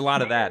ask? There's a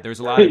lot of that. There's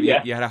a lot of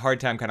you had a hard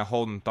time kind of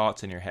holding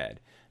thoughts in your head,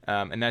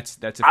 and that's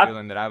a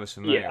feeling that I was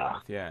familiar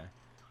with. Yeah.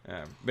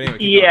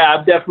 But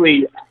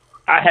anyway,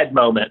 I had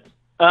moments.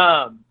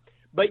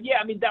 But yeah,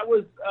 I mean that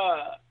was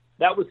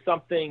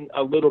something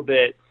a little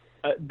bit.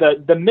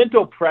 The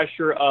mental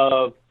pressure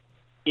of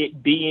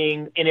it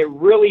being, and it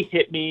really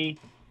hit me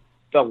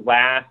the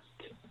last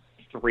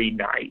 3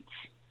 nights,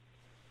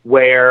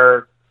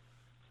 where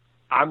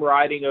I'm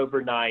riding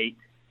overnight.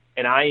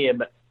 And I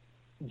am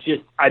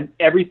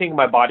everything in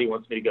my body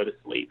wants me to go to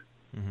sleep.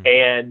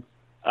 And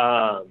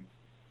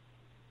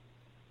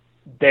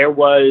there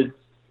was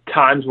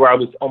times where I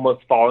was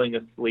almost falling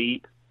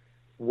asleep,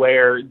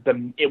 where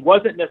it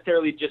wasn't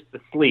necessarily just the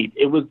sleep.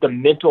 It was the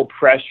mental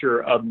pressure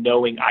of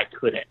knowing I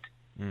couldn't,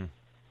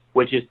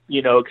 which is,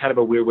 kind of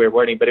a weird way of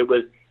wording, but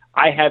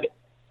I have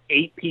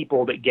 8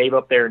 people that gave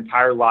up their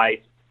entire life,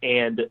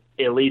 and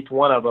at least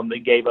one of them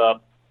that gave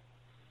up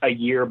a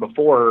year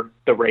before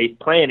the race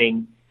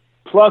planning,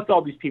 plus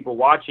all these people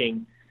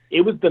watching.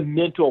 It was the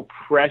mental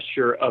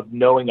pressure of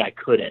knowing I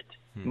couldn't,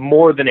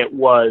 more than it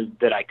was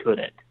that I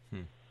couldn't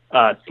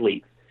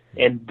sleep.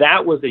 And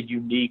that was a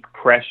unique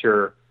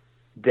pressure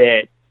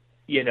that,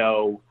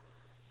 you're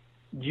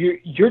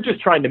just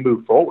trying to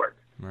move forward.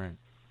 Right.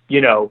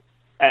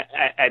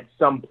 At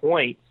some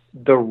point,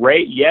 the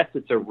race, yes,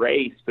 it's a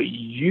race, but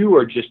you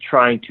are just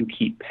trying to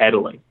keep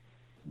pedaling.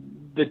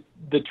 The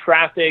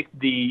traffic,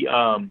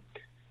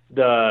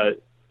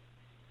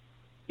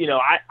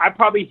 I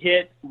probably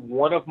hit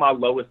one of my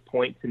lowest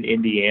points in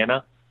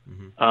Indiana.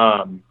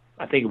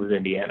 I think it was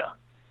Indiana,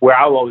 where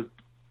I was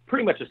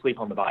pretty much asleep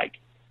on the bike.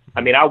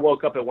 I mean, I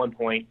woke up at one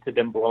point to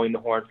them blowing the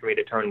horn for me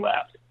to turn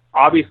left.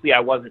 Obviously, I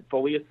wasn't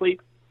fully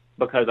asleep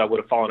because I would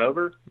have fallen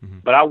over,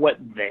 but I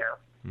wasn't there.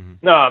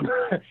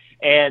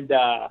 And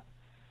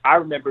I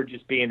remember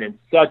just being in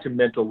such a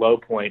mental low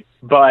point.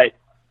 But,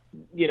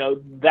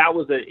 that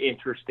was an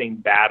interesting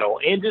battle.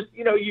 And just,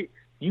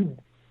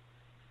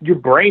 your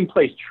brain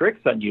plays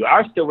tricks on you.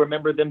 I still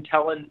remember them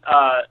telling,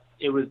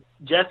 it was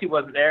Jesse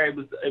wasn't there. It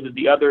was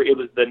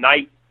the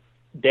night,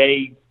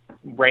 day,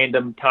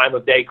 random time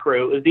of day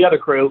crew. It was the other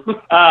crew,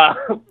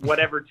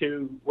 whatever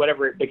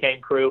it became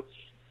crew.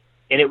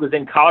 And it was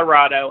in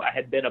Colorado. I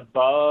had been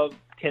above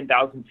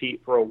 10,000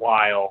 feet for a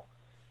while.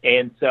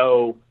 And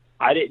so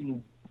I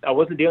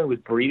wasn't dealing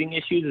with breathing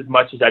issues as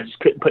much as I just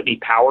couldn't put any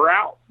power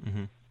out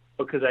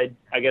because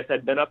I guess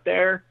I'd been up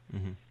there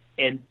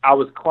and I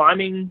was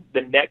climbing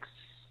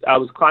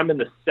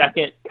the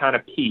second kind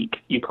of peak.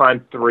 You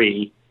climb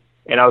 3,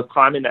 and I was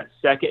climbing that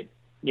second,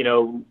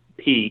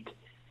 peak,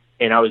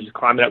 and I was just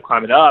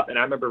climbing up. And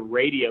I remember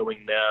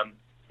radioing them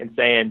and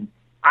saying,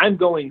 I'm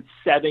going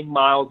 7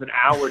 miles an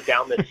hour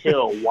down this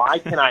hill. Why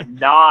can I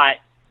not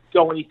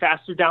go any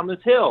faster down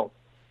this hill?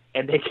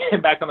 And they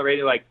came back on the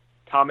radio like,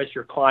 Thomas,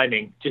 you're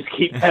climbing. Just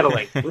keep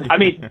pedaling. I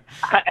mean,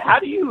 how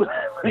do you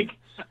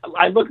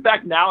I look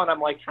back now and I'm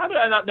like, how did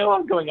I not know I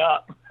was going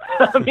up?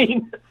 I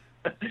mean,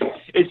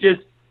 it's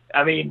just,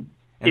 I mean,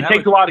 it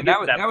takes a while to get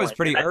to that point. That was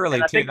pretty early,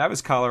 too. That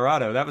was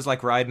Colorado. That was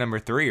like ride number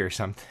 3 or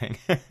something.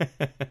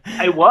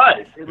 It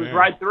was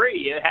ride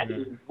 3.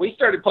 We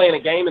started playing a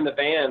game in the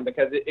van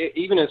because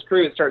even as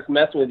crew, it starts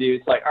messing with you.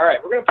 It's like, all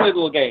right, we're going to play a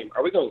little game.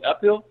 Are we going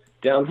uphill,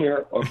 down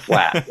here, or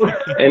flat?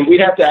 And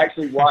we'd have to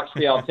actually watch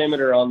the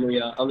altimeter on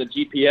the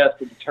GPS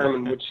to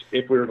determine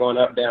if we were going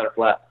up, down, or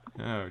flat.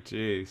 Oh,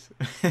 jeez.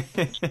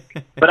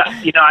 But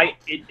I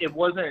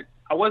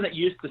wasn't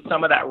used to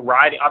some of that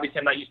riding. Obviously,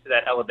 I'm not used to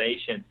that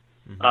elevation.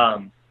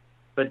 Mm-hmm.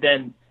 But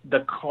then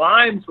the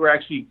climbs were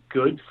actually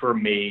good for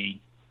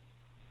me.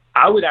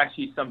 I would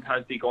actually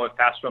sometimes be going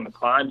faster on the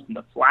climbs than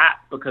the flat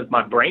because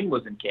my brain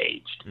was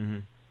engaged.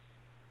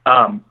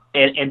 Mm-hmm.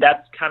 And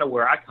that's kind of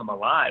where I come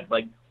alive.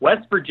 Like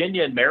West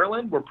Virginia and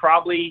Maryland were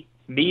probably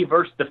me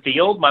versus the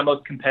field, my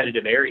most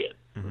competitive areas.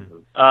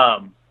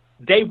 Mm-hmm.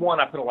 Day one,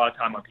 I put a lot of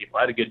time on people.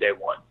 I had a good day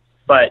one.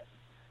 But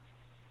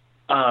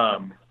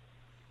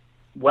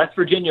West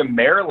Virginia,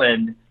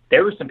 Maryland,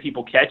 there were some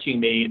people catching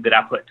me that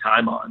I put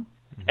time on.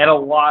 Mm-hmm. And a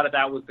lot of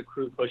that was the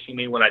crew pushing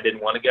me when I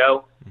didn't want to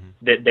go, mm-hmm.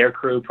 that their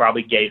crew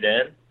probably gave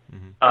in.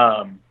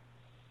 Mm-hmm.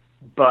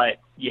 But,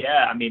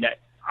 yeah, I mean,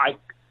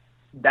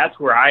 that's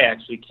where I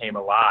actually came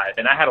alive.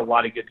 And I had a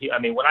lot of good people. I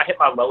mean, when I hit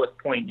my lowest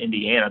point in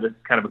Indiana, this is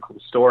kind of a cool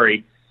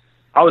story.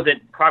 I was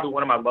at probably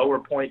one of my lower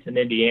points in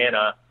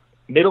Indiana,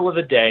 middle of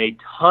the day,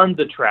 tons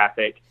of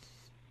traffic.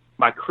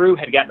 My crew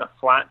had gotten a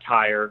flat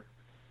tire,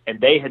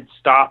 and they had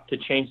stopped to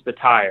change the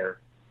tire.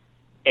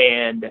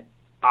 And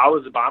I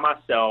was by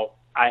myself.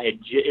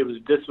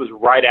 This was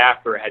right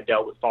after I had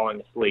dealt with falling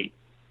asleep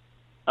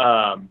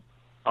on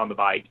the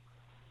bike.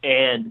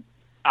 And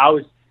I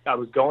was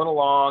going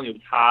along. It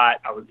was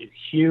hot. It was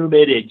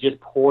humid. It just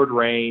poured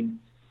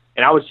rain.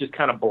 And I was just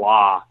kind of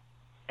blah.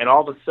 And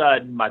all of a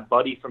sudden, my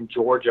buddy from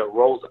Georgia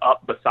rolls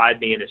up beside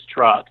me in his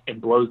truck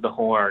and blows the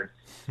horn.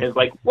 And it's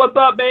like, "What's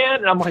up, man?"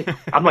 And I'm like,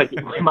 "Am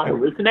I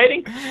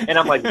hallucinating?" And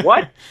I'm like,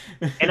 "What?"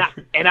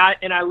 And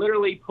I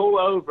literally pull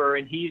over,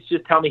 and he's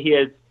just telling me he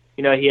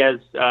has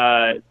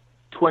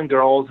twin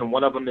girls, and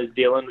one of them is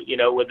dealing,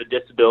 with a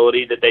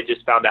disability that they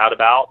just found out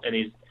about, and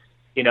he's,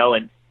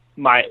 and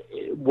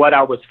what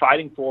I was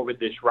fighting for with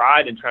this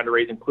ride and trying to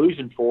raise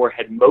inclusion for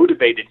had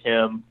motivated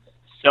him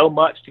so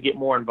much to get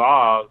more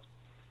involved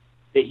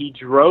that he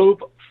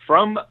drove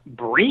from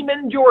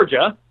Bremen,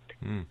 Georgia,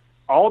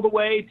 all the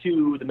way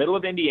to the middle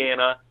of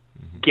Indiana,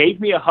 gave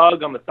me a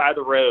hug on the side of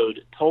the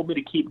road, told me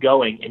to keep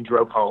going, and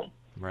drove home.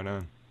 Right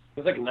on.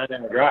 It was like a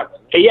 9-hour drive.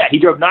 Yeah, he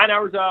drove 9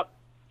 hours up,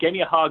 gave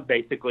me a hug,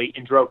 basically,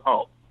 and drove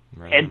home.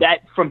 Right and on.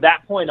 From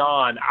that point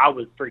on, I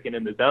was freaking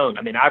in the zone.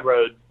 I mean, I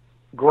rode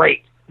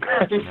great.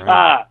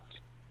 Right.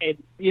 And,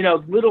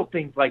 little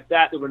things like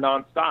that were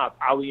nonstop.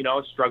 I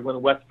was struggling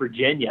in West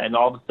Virginia, and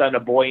all of a sudden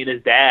a boy and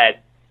his dad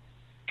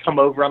come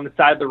over on the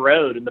side of the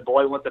road, and the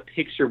boy wants a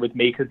picture with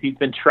me because he's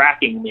been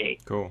tracking me.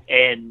 Cool.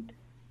 And,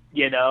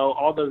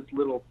 all those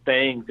little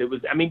things. It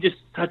was, just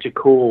such a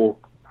cool.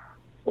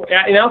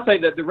 And I'll say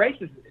that the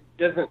race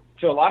to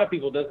a lot of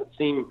people, doesn't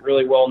seem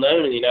really well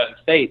known in the United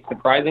States,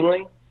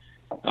 surprisingly.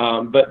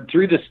 But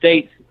through the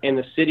states and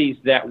the cities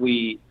that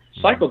we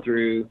cycled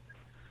through,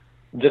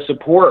 the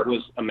support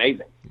was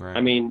amazing. Right.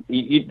 I mean,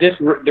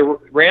 the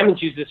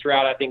Ramblins used this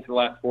route, I think, for the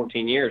last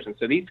 14 years. And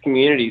so these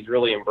communities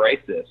really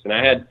embrace this. And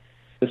I had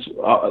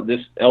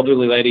this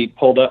elderly lady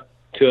pulled up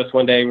to us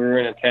one day. We were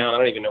in a town. I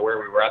don't even know where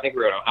we were. I think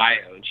we were in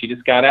Ohio. And she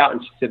just got out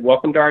and she said,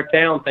 "Welcome to our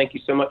town. Thank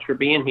you so much for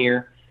being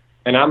here."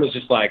 And I was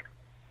just like,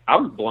 I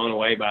was blown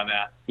away by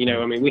that.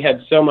 We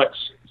had so much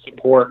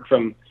support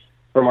from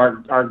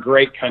our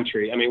great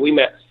country. We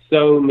met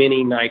so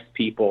many nice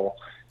people.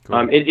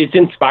 Cool. It's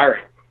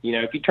inspiring.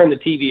 If you turn the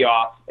TV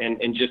off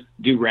and just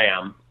do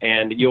RAM,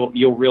 and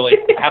you'll really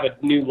have a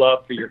new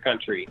love for your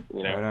country.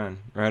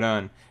 Right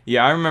on.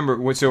 Yeah, I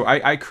remember. So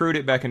I crewed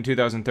it back in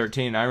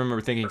 2013. I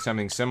remember thinking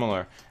something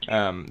similar.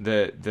 A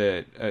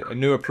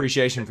new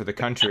appreciation for the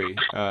country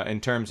in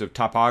terms of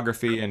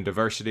topography and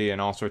diversity and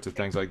all sorts of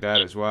things like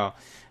that as well.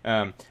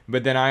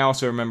 But then I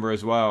also remember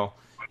as well.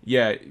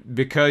 Yeah,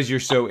 because you're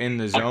so in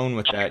the zone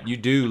with that, you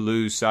do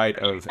lose sight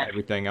of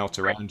everything else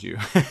around you.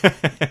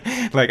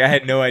 Like I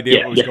had no idea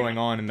what was going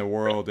on in the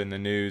world and the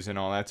news and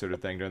all that sort of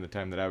thing during the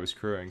time that I was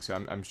crewing.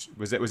 So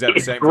was that the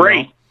same?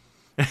 Great.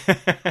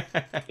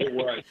 It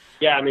was.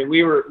 Yeah,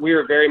 we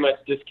were very much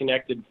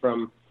disconnected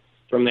from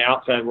the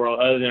outside world,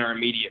 other than our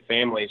immediate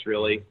families,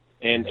 really,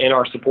 and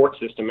our support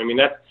system.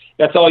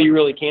 That's all you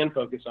really can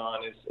focus on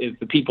is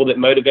the people that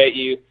motivate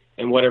you.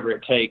 And whatever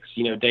it takes,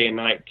 day and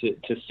night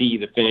to see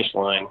the finish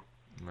line.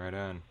 Right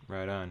on.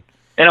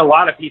 And a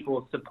lot of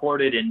people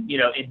supported in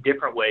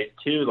different ways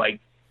too, like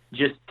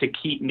just to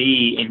keep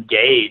me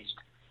engaged.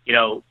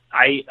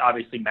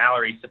 Obviously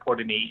Mallory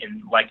supported me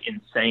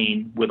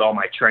insane with all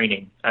my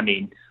training.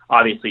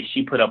 Obviously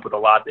she put up with a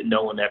lot that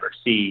no one ever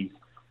sees,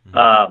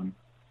 and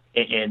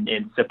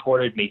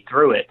supported me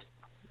through it.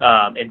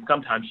 And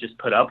sometimes just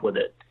put up with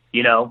it,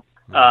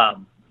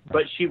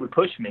 But she would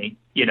push me,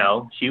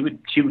 she would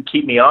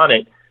keep me on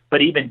it.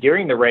 But even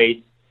during the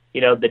race,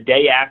 the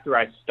day after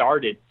I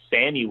started,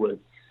 Sammy was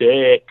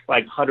sick,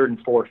 like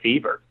 104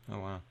 fever. Oh,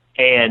 wow.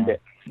 And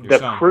the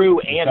crew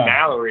and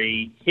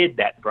Mallory hid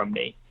that from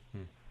me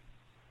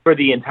for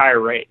the entire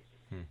race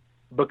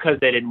because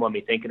they didn't want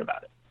me thinking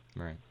about it.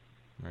 Right.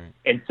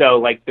 And so,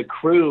 like, the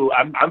crew,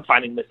 I'm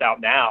finding this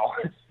out now,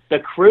 the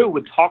crew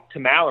would talk to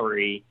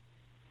Mallory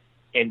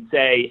and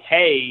say,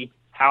 hey,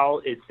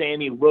 how is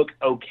Sammy look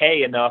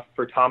okay enough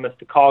for Thomas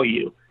to call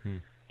you?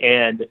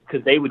 And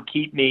because they would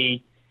keep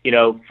me,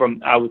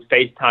 I would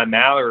FaceTime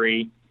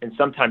Mallory, and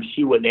sometimes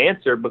she wouldn't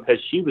answer because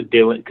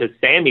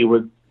Sammy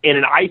was in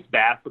an ice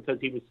bath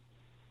because he was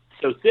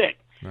so sick.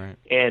 Right.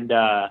 And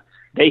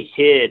they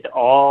hid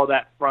all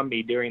that from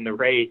me during the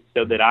race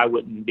so that I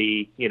wouldn't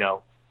be,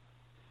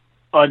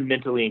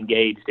 unmentally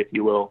engaged, if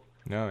you will.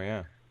 No,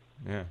 yeah.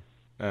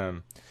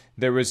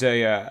 There was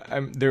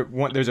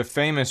there's a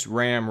famous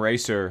Ram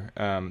racer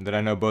that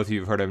I know both of you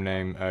have heard of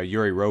named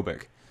Yuri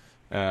Robic,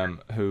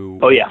 who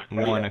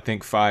won I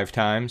think 5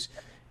 times,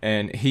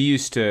 and he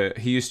used to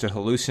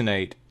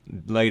hallucinate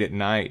late at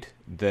night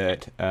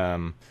that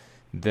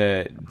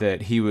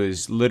he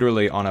was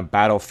literally on a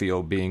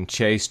battlefield being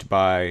chased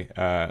by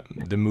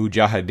the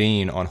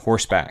Mujahideen on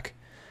horseback.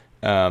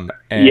 And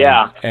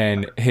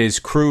his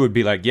crew would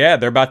be like, yeah,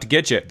 they're about to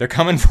get you. They're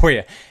coming for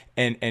you.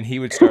 And he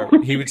would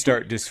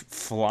start just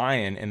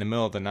flying in the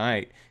middle of the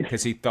night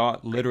because he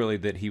thought literally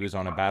that he was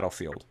on a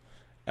battlefield,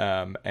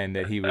 and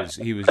that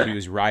he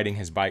was riding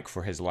his bike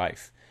for his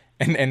life.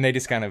 And they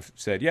just kind of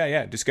said,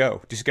 yeah, just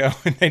go.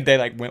 And they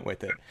like went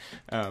with it.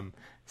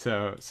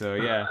 So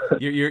yeah,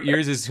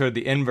 yours is sort of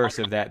the inverse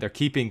of that. They're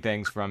keeping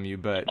things from you,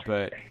 but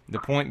the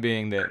point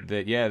being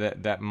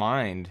that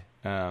mind,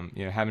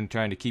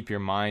 trying to keep your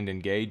mind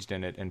engaged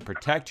in it and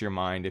protect your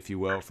mind, if you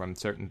will, from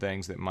certain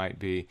things that might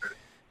be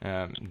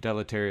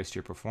deleterious to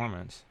your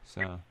performance.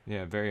 So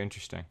yeah, very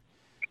interesting.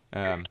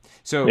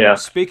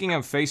 Speaking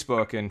of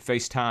Facebook and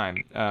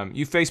FaceTime,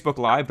 you Facebook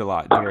Lived a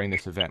lot during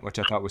this event, which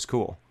I thought was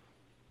cool.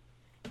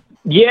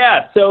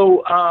 Yeah.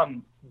 So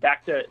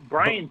back to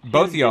Brian.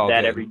 Both of y'all did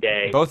that did. every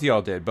day. Both of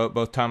y'all did.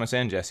 Both Thomas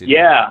and Jesse did.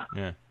 Yeah.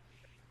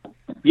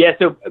 Yeah.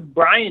 So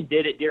Brian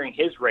did it during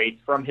his race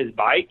from his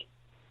bike,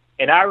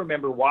 and I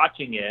remember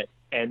watching it,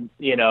 and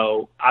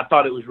I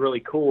thought it was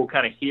really cool,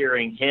 kind of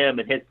hearing him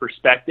and his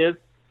perspective.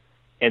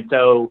 And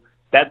so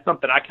that's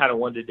something I kind of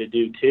wanted to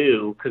do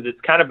too, because it's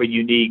kind of a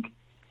unique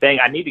thing.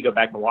 I need to go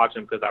back and watch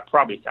them because I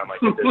probably sound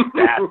like a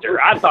disaster.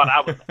 I thought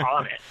I was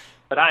on it,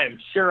 but I am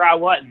sure I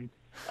wasn't.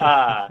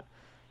 Yeah,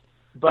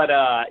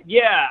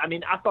 I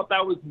memean, I thought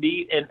that was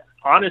neat, and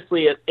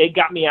honestly, it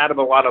got me out of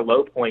a lot of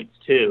low points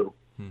too.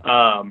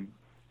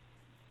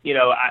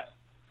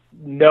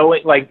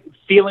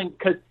 Feeling,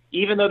 because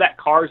even though that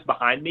car's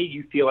behind me,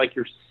 you feel like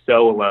you're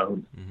so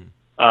alone.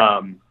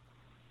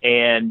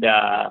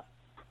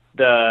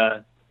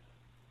 The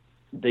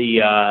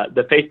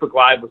Facebook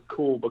Live was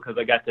cool because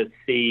I got to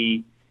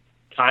see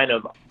I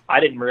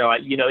didn't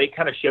realize, it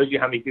kind of shows you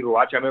how many people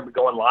watch. I remember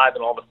going live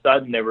and all of a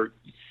sudden there were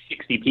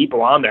 60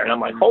 people on there, and I'm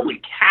like,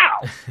 holy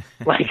cow.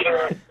 Like,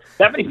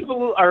 that many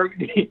people are,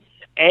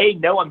 A,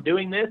 know I'm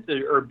doing this,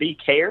 or B,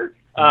 care.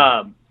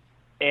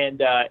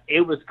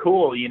 It was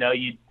cool.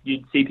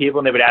 You'd see people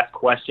and they would ask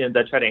questions.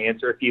 I try to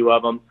answer a few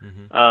of them.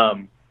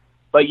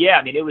 But yeah,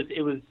 I mean, it was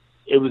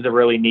a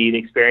really neat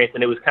experience,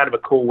 and it was kind of a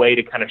cool way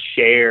to kind of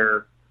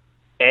share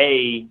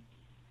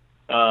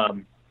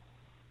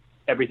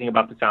everything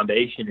about the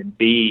foundation, and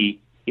B,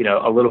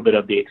 a little bit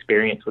of the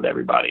experience with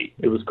everybody.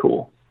 It was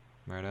cool.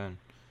 Right on.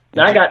 And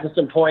I got to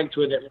some points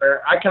with it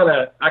where I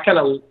started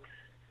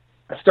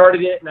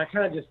it, and I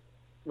kind of just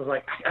was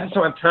like, I just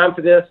don't have time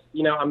for this.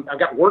 I've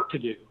got work to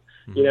do.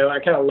 I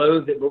kind of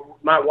loathed it. But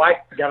my wife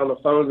got on the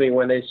phone with me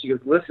one day. She goes,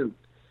 listen,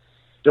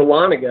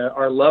 Dahlonega,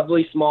 our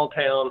lovely small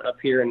town up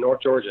here in North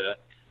Georgia,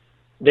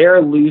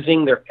 they're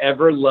losing their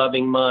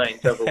ever-loving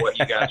minds over what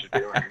you guys are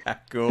doing.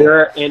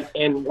 Cool.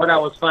 And what I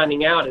was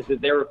finding out is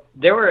that there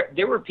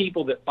were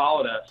people that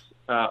followed us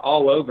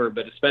all over,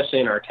 but especially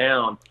in our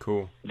town,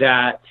 cool,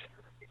 that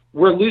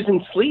were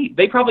losing sleep.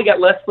 They probably got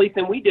less sleep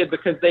than we did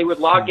because they would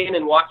log in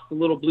and watch the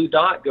little blue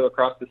dot go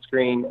across the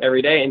screen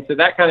every day. And so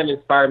that kind of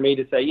inspired me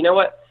to say, you know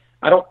what,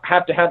 I don't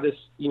have to have this,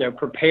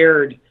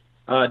 prepared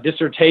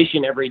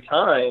dissertation every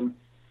time,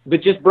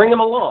 but just bring them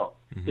along.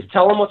 Just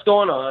tell them what's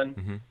going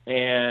on,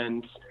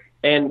 and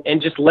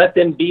just let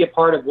them be a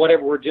part of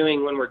whatever we're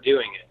doing when we're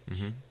doing it.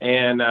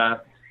 And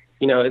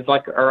it's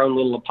like our own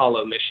little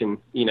Apollo mission,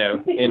 in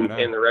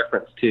the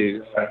reference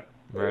to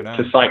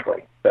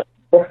cycling.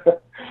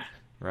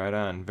 Right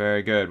on.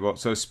 Very good. Well,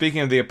 so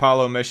speaking of the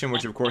Apollo mission,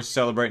 which of course is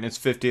celebrating its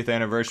 50th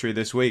anniversary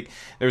this week,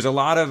 there's a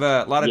lot of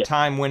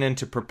time went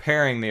into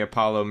preparing the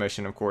Apollo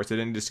mission. Of course, they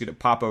didn't just get to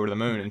pop over to the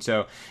moon, and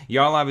so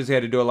y'all obviously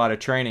had to do a lot of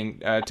training.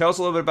 Tell us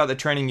a little bit about the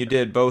training you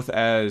did, both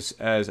as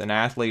an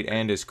athlete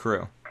and as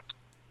crew.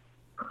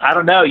 I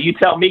don't know. You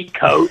tell me,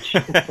 Coach.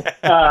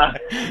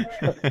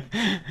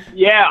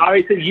 Yeah,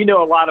 obviously you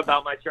know a lot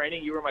about my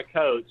training. You were my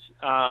coach.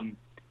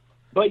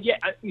 But yeah,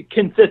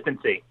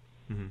 consistency.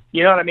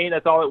 You know what I mean?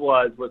 That's all it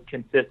was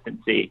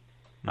consistency.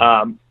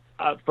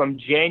 from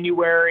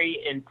January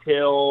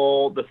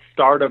until the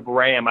start of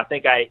RAM. I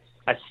think I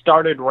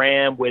started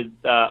RAM with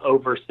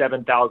over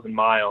 7,000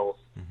 miles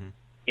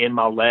in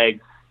my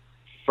legs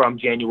from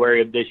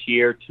January of this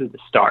year to the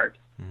start.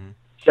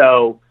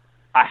 So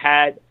I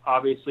had,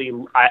 obviously,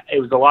 it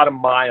was a lot of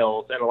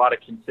miles and a lot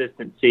of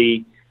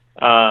consistency.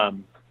 I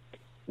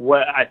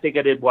think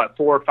I did 4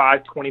 or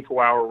 5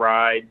 24-hour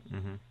rides.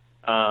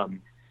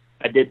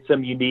 I did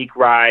some unique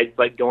rides,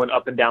 like going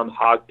up and down the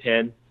hog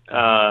pen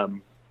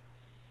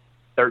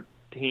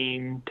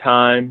 13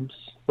 times.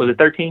 Was it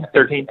 13?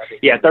 13?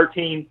 Yeah,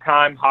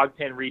 13-time hog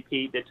pen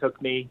repeat that took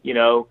me,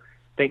 I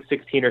think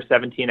 16 or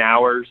 17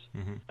 hours.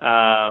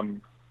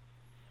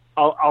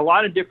 A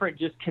lot of different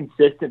just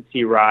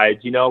consistency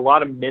rides, a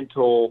lot of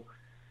mental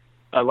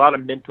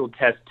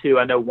tests too.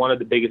 I know one of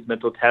the biggest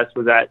mental tests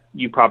was that,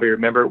 you probably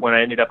remember, when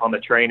I ended up on the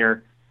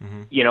trainer.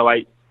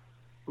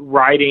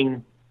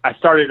 I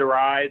started to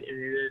ride and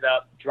ended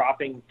up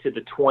dropping to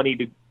the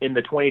 20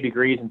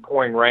 degrees and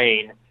pouring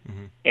rain.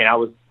 And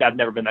I've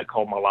never been that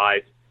cold in my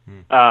life.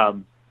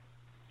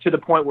 To the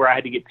point where I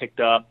had to get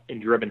picked up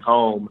and driven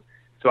home.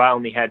 So I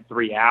only had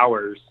 3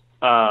 hours.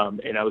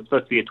 And I was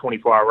supposed to be a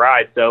 24-hour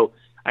ride. So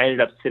I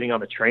ended up sitting on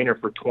the trainer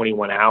for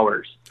 21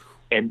 hours.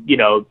 And,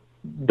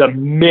 the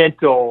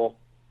mental,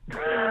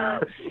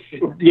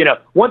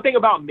 one thing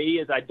about me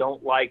is I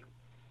don't like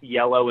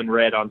yellow and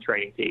red on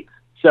training peaks.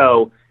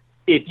 So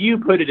if you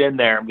put it in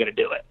there, I'm going to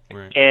do it.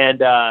 Right.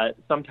 And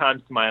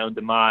sometimes to my own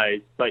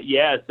demise. But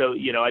yeah, so,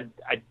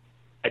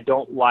 I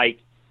don't like,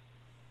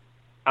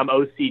 I'm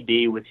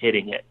OCD with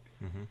hitting it,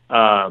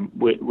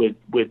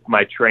 with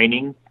my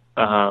training.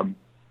 And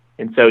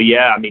so,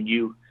 yeah, I mean,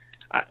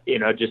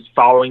 just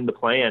following the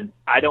plan.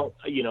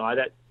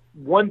 That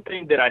one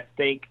thing that I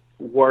think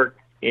worked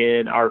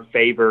in our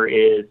favor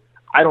is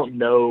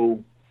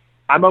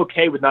I'm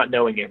okay with not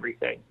knowing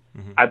everything.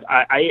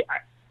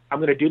 I'm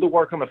going to do the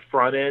work on the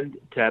front end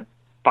to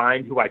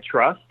find who I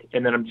trust,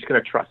 and then I'm just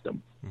going to trust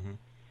them.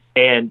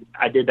 And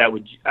I did that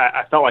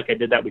I felt like I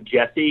did that with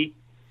Jesse.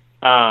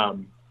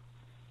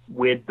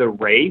 With the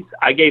race,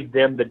 I gave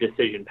them the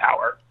decision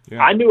power.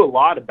 Yeah. I knew a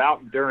lot about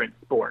endurance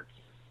sports.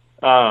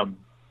 But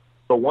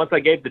once I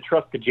gave the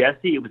trust to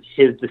Jesse, it was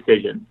his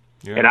decision.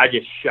 Yeah. And I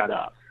just shut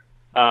up.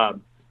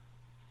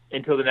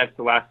 Until the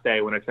last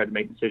day when I tried to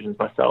make decisions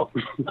myself.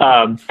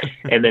 And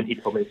then he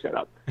told me to shut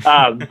up.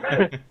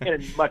 In a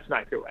much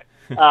nicer way.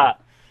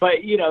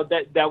 But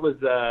that was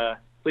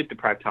sleep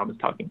deprived Thomas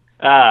talking.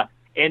 I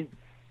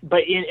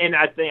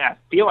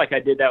feel like I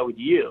did that with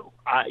you.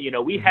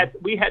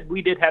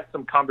 We did have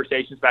some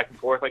conversations back and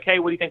forth, like, hey,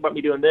 what do you think about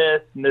me doing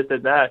this and this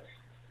and that?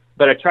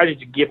 But I tried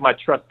to give my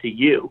trust to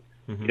you.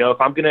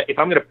 If I'm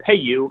gonna pay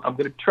you, I'm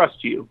gonna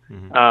trust you.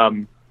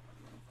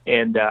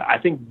 I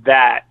think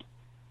that,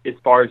 as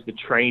far as the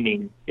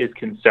training is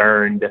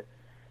concerned,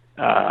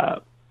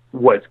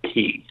 was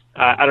key.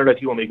 I don't know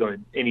if you want me to go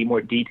into any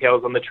more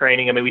details on the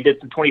training. I mean, we did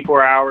some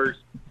 24 hours.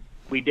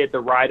 We did the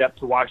ride up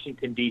to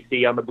Washington,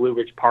 D.C. on the Blue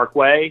Ridge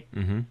Parkway,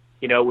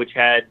 which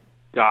had,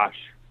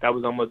 that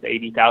was almost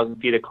 80,000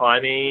 feet of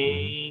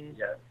climbing.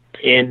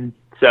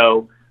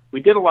 So we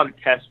did a lot of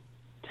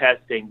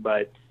testing,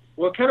 but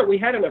we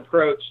had an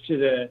approach to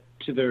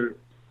the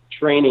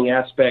training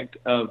aspect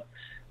of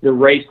the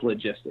race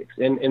logistics,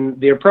 and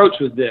the approach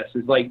was this: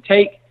 is like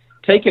take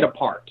it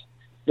apart.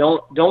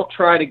 Don't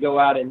try to go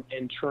out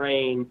and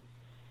train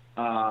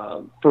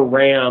for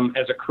RAM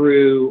as a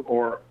crew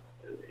or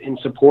in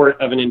support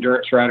of an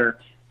endurance rider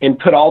and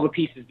put all the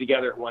pieces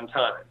together at one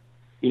time.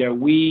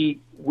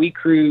 We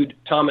crewed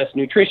Thomas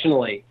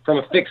nutritionally from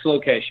a fixed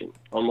location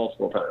on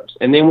multiple times,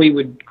 and then we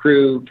would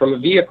crew from a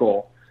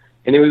vehicle,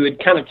 and then we would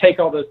kind of take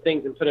all those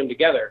things and put them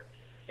together.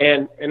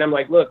 And I'm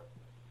like, look,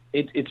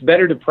 it's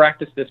better to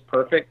practice this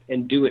perfect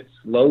and do it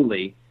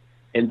slowly,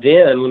 and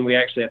then when we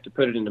actually have to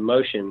put it into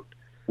motion,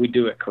 we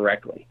do it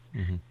correctly.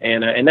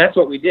 And that's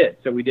what we did.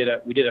 So we did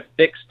a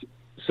fixed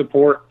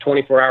support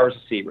 24 hours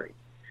of Sebring,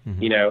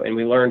 and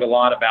we learned a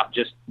lot about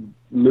just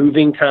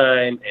moving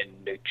time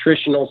and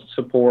nutritional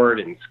support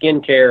and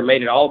skincare.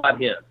 Made it all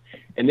about him.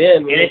 And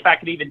then, if I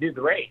could even do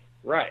the race,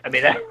 right? I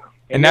mean,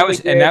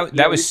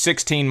 that was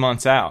 16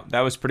 months out.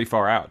 That was pretty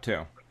far out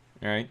too,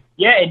 right?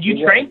 Yeah, and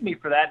you trained me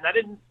for that,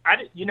 and I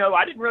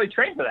didn't really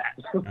train for that.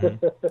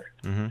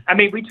 I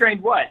mean, we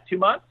trained 2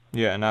 months?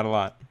 Yeah, not a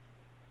lot.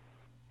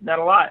 Not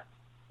a lot.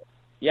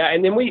 Yeah,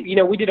 and then we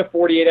did a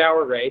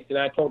 48-hour race, and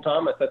I told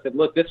Thomas, I said,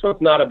 look, this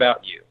one's not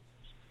about you.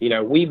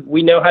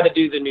 We know how to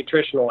do the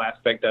nutritional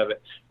aspect of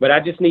it, but I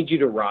just need you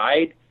to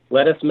ride.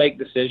 Let us make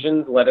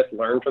decisions. Let us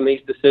learn from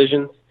these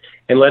decisions,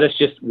 and let us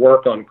just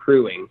work on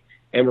crewing.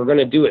 And we're going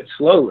to do it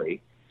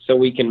slowly so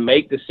we can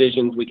make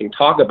decisions. We can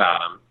talk about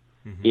them,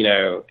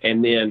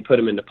 and then put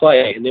them into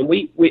play. And then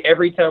we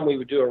every time we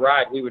would do a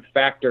ride, we would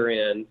factor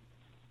in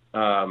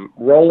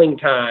rolling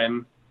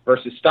time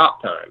versus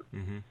stop time.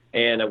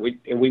 And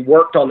we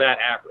worked on that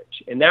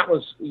average. And that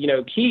was,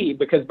 key,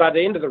 because by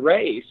the end of the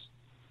race,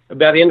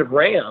 by the end of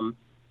RAM,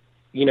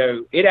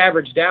 it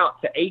averaged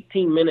out to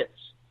 18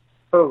 minutes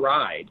per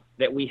ride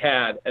that we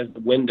had as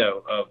the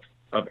window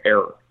of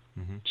error.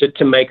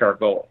 to make our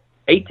goal.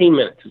 18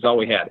 minutes is all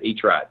we had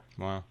each ride.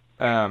 Wow.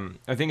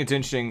 I think it's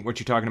interesting what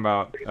you're talking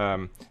about.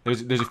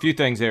 There's a few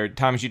things there.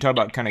 Thomas, you talked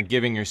about kind of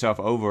giving yourself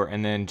over,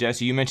 and then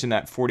Jesse, you mentioned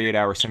that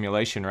 48-hour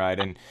simulation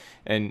ride,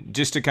 and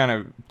just to kind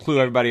of clue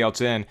everybody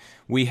else in,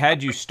 we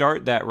had you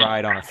start that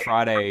ride on a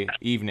Friday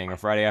evening or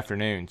Friday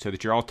afternoon, so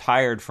that you're all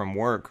tired from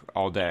work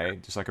all day,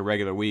 just like a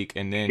regular week,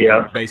 and then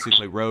you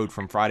basically rode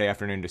from Friday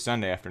afternoon to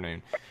Sunday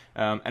afternoon.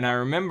 And I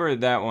remember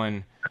that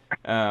one.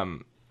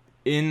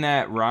 In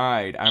that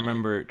ride, I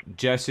remember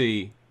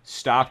Jesse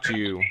stopped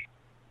you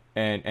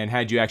and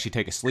had you actually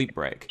take a sleep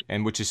break,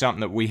 and which is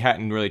something that we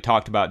hadn't really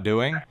talked about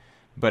doing.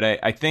 But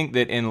I think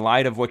that in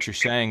light of what you're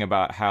saying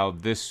about how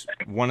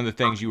one of the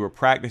things you were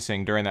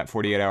practicing during that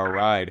 48-hour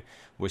ride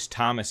was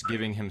Thomas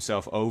giving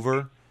himself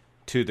over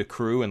to the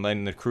crew and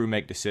letting the crew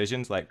make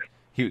decisions. Like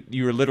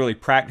you were literally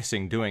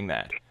practicing doing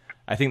that.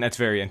 I think that's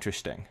very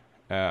interesting.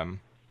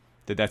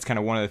 That's kind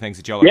of one of the things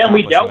that y'all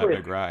accomplished on that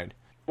big ride.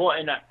 Well,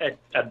 and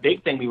a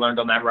big thing we learned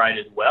on that ride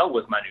as well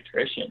was my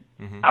nutrition.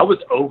 I was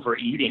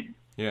overeating.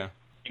 Yeah.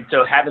 And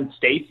so having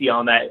Stacy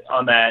on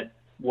that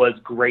was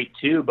great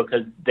too,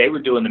 because they were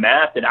doing the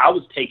math and I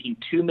was taking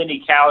too many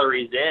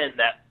calories in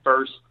that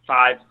first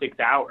 5-6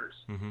 hours.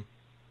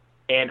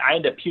 And I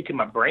ended up puking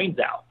my brains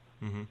out.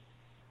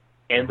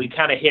 And we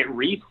kind of hit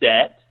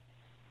reset,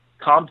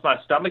 calmed my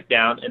stomach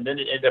down, and then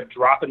it ended up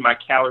dropping my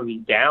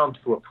calories down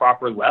to a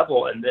proper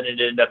level, and then it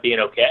ended up being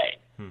okay.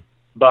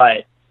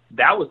 But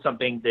that was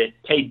something that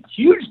paid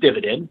huge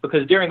dividends,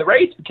 because during the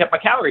race, we kept my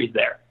calories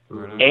there.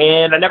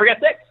 And I never got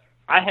sick.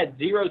 I had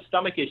 0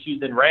 stomach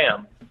issues in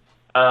RAM.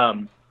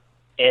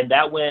 And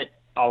that went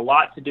a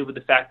lot to do with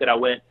the fact that I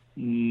went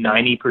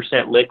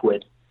 90%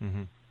 liquid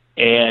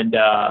and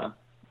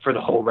for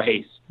the whole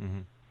race.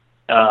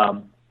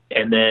 And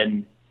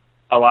then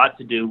a lot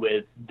to do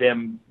with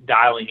them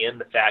dialing in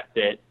the fact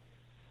that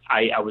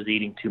I was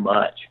eating too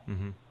much.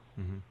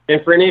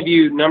 And for any of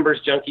you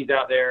numbers junkies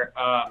out there,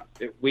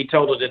 we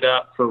totaled it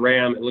up for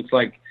Ram. It looks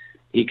like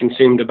he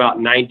consumed about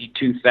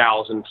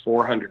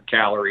 92,400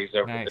 calories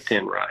over the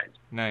 10 rides.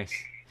 Nice.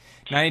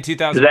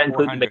 92,400. Does that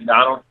include the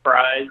McDonald's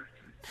fries?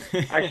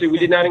 Actually, we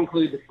did not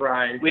include the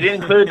fries. We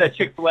didn't include the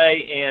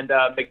Chick-fil-A and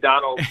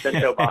McDonald's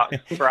bento box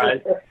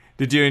fries.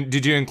 Did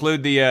you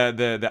include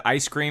the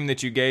ice cream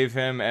that you gave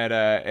him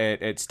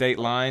at State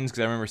Lines?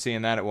 Because I remember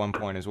seeing that at one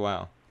point as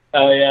well.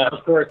 Oh yeah,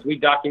 of course. We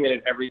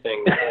documented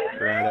everything.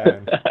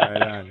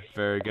 Right on.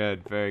 Very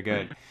good, very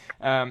good.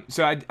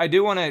 So I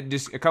do want to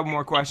just a couple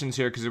more questions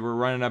here, because we're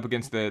running up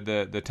against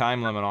the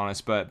time limit on us.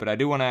 But I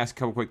do want to ask a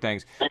couple quick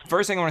things.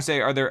 First thing I want to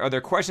say, are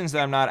there questions that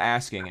I'm not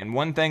asking? And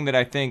one thing that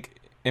I think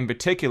in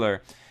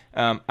particular,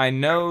 I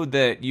know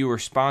that you were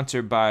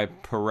sponsored by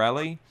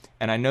Pirelli,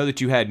 and I know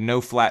that you had no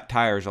flat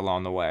tires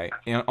along the way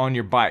on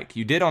your bike.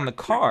 You did on the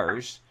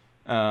cars,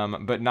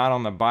 but not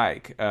on the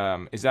bike.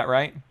 Is that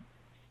right?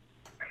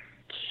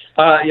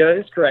 Yeah,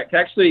 that's correct.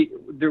 Actually,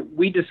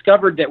 we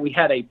discovered that we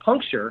had a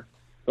puncture,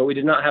 but we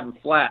did not have a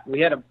flat.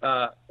 We had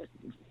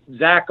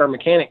Zach, our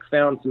mechanic,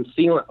 found some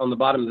sealant on the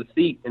bottom of the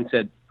seat and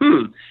said,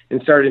 and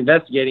started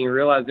investigating and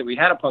realized that we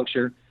had a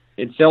puncture.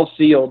 It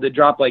self-sealed. It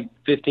dropped like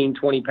 15,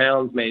 20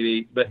 pounds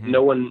maybe, but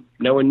no one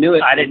knew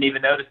it. I didn't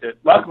even notice it.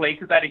 Luckily,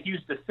 because I had a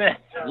huge descent.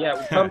 Yeah,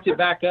 we pumped it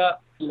back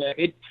up.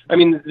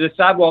 The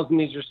sidewalls in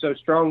these are so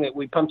strong that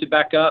we pumped it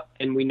back up,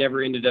 and we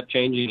never ended up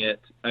changing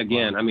it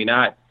again. I mean,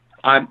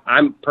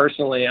 I'm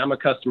personally, I'm a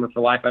customer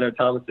for life. I know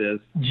Thomas is.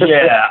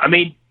 Yeah, I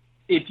mean,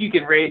 if you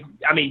can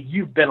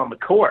you've been on the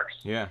course.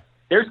 Yeah.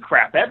 There's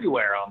crap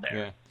everywhere on there.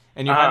 Yeah.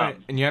 And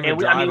you have to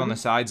drive on the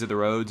sides of the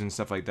roads and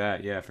stuff like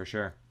that. Yeah, for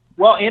sure.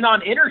 Well, and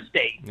on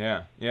interstate.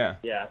 Yeah.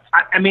 I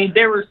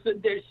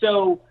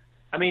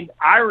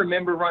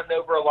remember running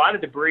over a lot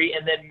of debris,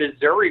 and then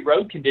Missouri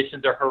road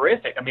conditions are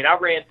horrific. I mean, I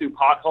ran through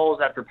potholes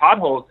after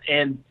potholes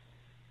and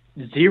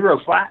 0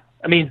 flats.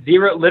 I mean,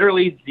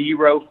 literally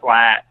 0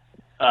 flats.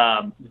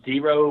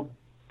 0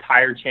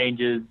 tire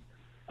changes.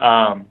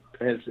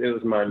 It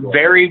was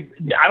mind-blowing.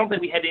 I don't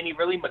think we had any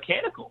really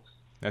mechanicals.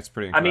 That's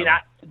pretty incredible.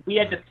 I mean, we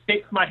had to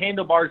fix my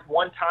handlebars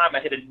one time. I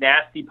hit a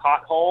nasty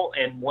pothole,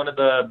 and one of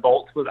my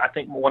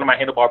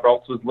handlebar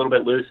bolts was a little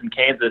bit loose in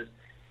Kansas,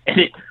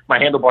 and my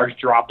handlebars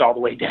dropped all the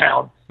way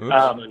down.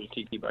 On your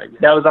TT bike.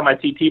 That was on my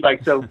TT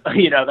bike, so that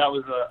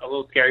was a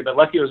little scary. But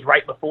lucky it was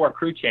right before a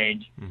crew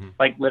change,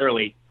 like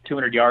literally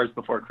 200 yards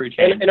before a crew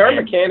change. And our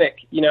mechanic,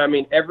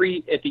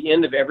 at the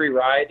end of every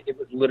ride, it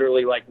was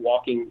literally like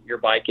walking your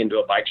bike into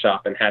a bike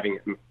shop and having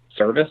it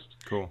serviced,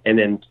 and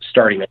then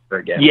starting over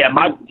again. Yeah,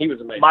 he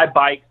was amazing. My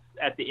bikes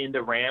at the end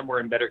of RAM were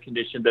in better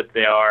condition than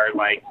they are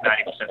like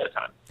 90% of the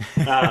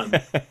time.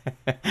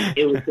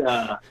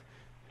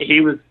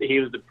 He was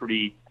a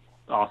pretty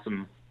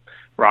awesome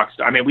rock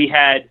star. I mean, we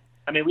had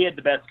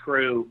the best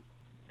crew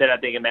that I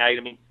think imagined.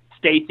 I mean,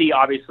 Stacy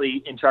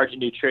obviously in charge of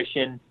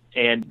nutrition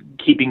and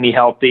keeping me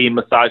healthy,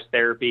 massage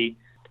therapy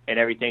and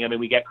everything. I mean,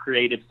 we got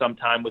creative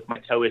sometime with my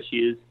toe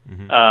issues.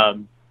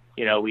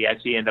 We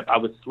actually I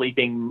was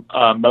sleeping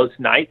most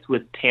nights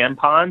with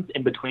tampons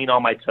in between all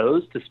my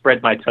toes to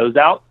spread my toes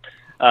out.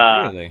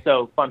 Really?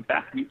 So fun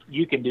fact,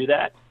 you can do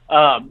that.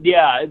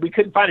 Yeah, we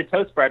couldn't find a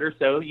toe spreader,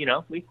 so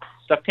we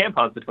stuck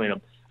tampons between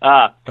them.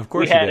 Of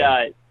course we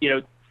had, you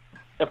did.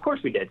 Of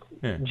course we did.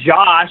 Yeah.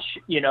 Josh,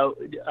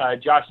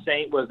 Josh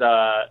Saint was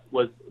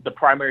the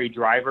primary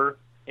driver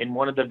in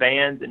one of the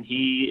vans, and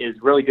he is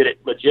really good at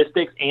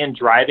logistics and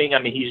driving. I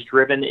mean, he's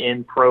driven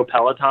in pro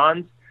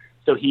pelotons,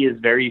 so he is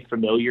very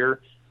familiar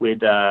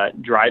with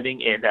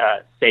driving and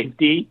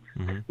safety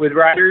with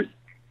riders.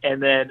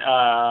 And then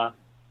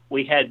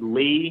we had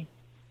Lee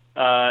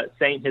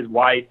Saint, his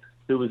wife,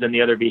 who was in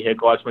the other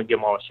vehicle. I just want to give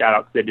them all a shout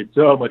out because they did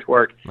so much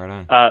work.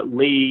 Right on.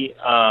 Lee,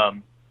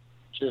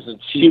 She was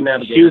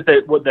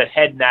the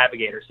head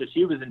navigator, so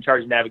she was in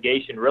charge of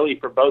navigation really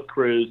for both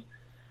crews.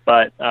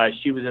 But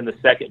she was in the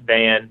second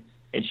van,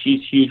 and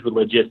she's huge with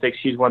logistics.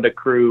 She's one of the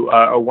crew,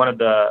 or one of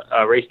the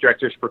race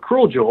directors for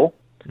Cruel Jewel.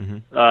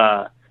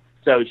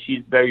 So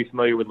she's very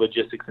familiar with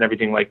logistics and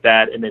everything like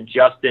that. And then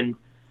Justin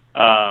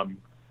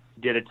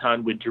did a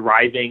ton with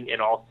driving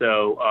and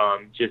also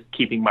just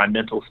keeping my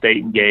mental state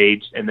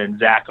engaged. And then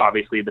Zach,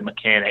 obviously the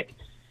mechanic.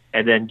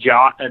 And then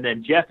Jeff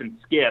and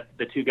Skip,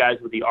 the two guys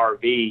with the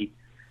RV,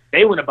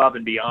 they went above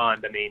and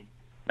beyond. I mean,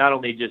 not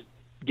only just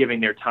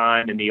giving their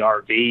time in the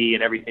RV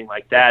and everything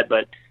like that,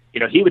 but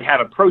he would have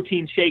a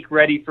protein shake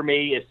ready for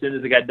me as soon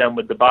as I got done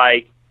with the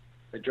bike.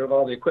 They drove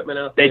all the equipment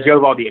out there. They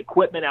drove all the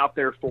equipment out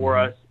there for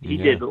us. He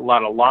Yeah. did a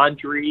lot of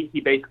laundry.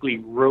 He basically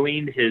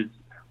ruined his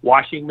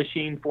washing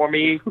machine for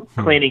me,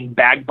 cleaning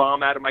bag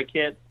bomb out of my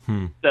kit.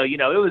 So, it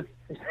was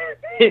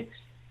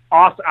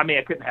awesome. I mean,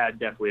 I couldn't have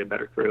definitely a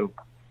better crew.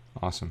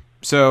 Awesome.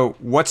 So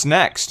what's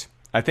next?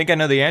 I think I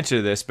know the answer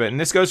to this, and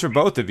this goes for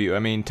both of you. I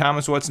mean,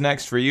 Thomas, what's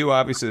next for you?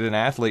 Obviously, as an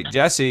athlete,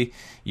 Jesse,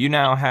 you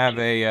now have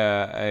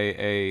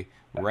a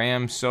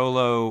Ram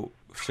Solo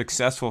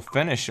successful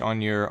finish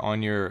on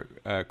your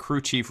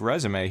crew chief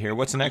resume here.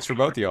 What's next for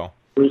both of y'all?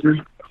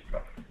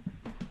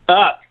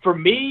 For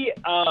me,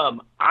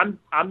 I'm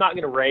not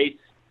going to race,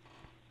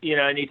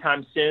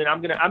 anytime soon.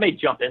 I may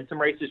jump in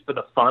some races for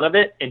the fun of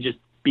it and just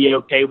be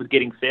okay with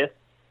getting fifth.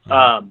 But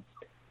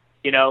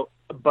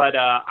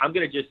I'm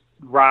going to just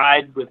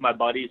ride with my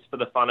buddies for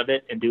the fun of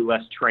it and do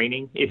less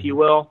training, if you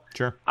will.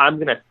 Sure. I'm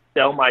going to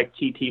sell my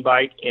TT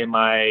bike and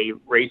my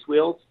race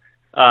wheels,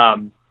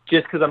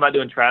 just because I'm not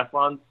doing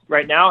triathlons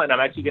right now, and I'm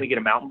actually going to get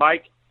a mountain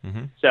bike.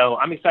 So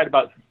I'm excited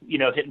about,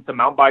 hitting some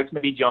mountain bikes,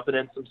 maybe jumping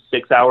in some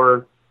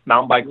 6-hour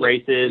mountain bike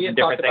races and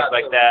different things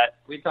like that.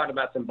 We talked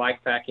about some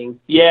bike packing.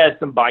 Yeah,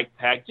 some bike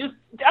pack.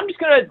 I'm just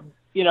going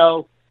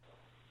to,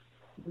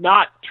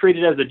 not treat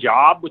it as a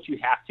job, which you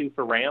have to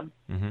for Ram.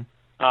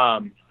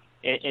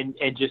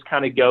 And just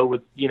kind of go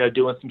with,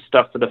 doing some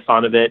stuff for the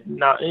fun of it.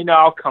 Not,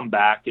 I'll come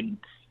back and,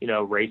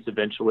 race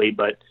eventually,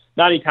 but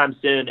not anytime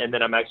soon. And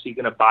then I'm actually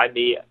going to buy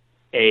me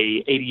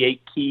a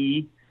 88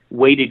 key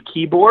weighted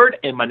keyboard,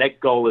 and my next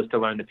goal is to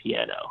learn the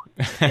piano.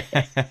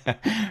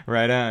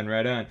 Right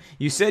on.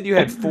 You said you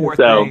had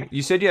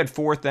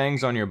four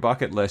things on your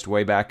bucket list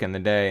way back in the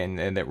day,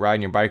 and that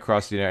riding your bike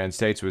across the United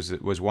States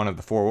was one of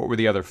the four. What were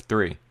the other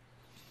three?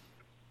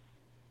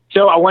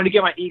 So I wanted to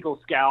get my Eagle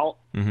Scout.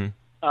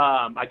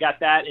 I got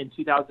that in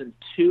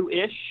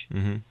 2002-ish.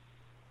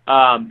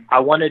 I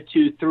wanted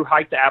to through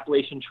hike the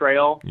Appalachian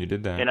Trail. You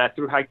did that. And I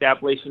through hiked the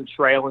Appalachian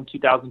Trail in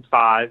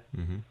 2005.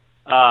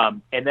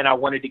 And then I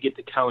wanted to get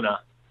to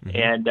Kona.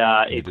 And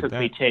it took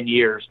me 10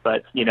 years.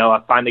 But,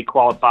 I finally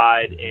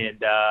qualified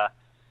and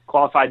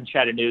qualified in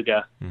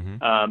Chattanooga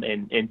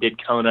and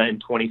did Kona in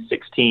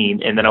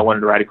 2016. And then I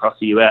wanted to ride across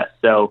the U.S.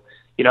 So,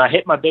 I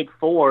hit my big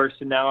four.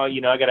 So now,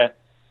 I got to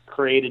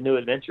create a new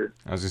adventure.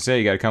 I was going to say,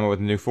 you got to come up with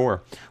a new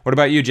four. What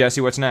about you,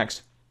 Jesse? What's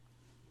next?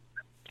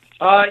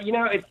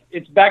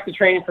 It's back to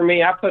training for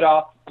me. I put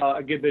off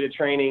a good bit of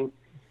training,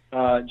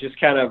 just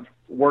kind of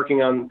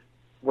working on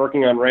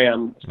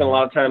Ram. Spent a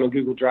lot of time on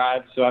Google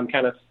Drive, so I'm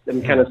kind of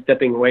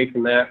stepping away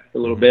from that a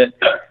little bit.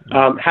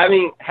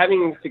 Having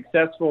a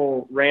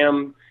successful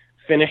Ram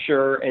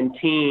finisher and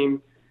team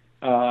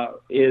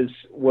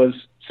was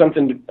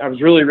something I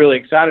was really, really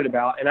excited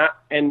about,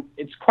 and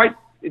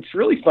it's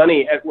really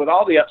funny with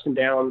all the ups and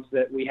downs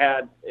that we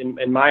had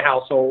in my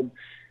household,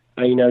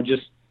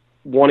 just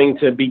wanting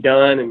to be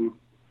done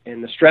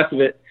and the stress of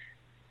it.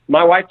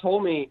 My wife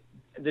told me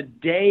the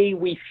day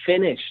we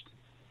finished,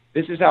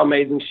 this is how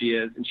amazing she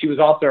is. And she was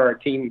also our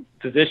team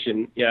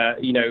physician,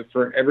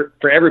 for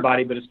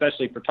everybody, but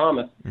especially for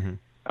Thomas.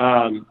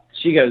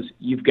 She goes,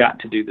 "You've got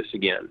to do this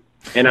again."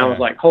 And I was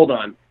like, hold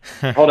on.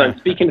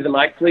 Speak into the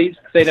mic, please.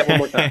 Say that one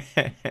more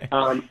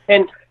time.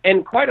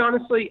 And quite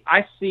honestly,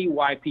 I see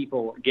why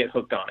people get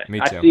hooked on it. Me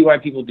too. I see why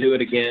people do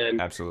it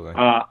again. Absolutely.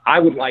 I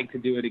would like to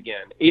do it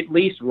again, at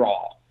least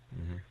raw.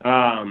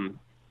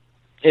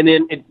 And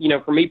then,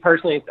 for me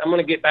personally, I'm going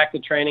to get back to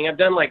training. I've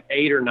done like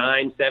 8 or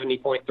 9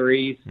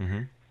 70.3s,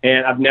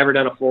 and I've never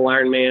done a full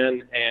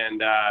Ironman.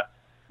 And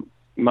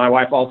my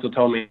wife also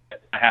told me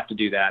I have to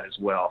do that as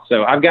well.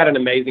 So I've got an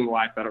amazing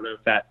wife. I don't know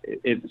if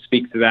it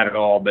speaks to that at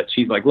all, but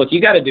she's like, "Look, you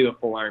got to do a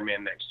full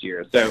Ironman next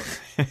year." So,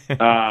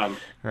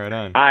 right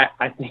on.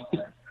 I think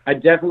I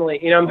definitely,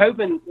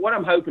 what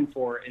I'm hoping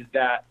for is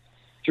that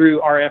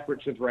through our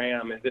efforts with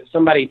RAM is that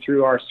somebody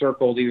through our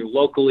circles, either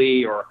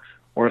locally or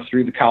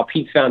through the Kyle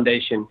Peets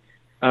Foundation,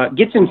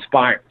 gets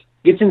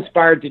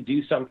inspired to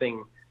do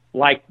something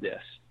like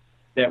this,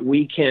 that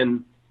we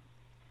can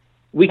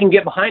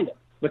get behind it,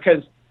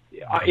 because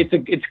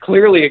it's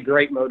clearly a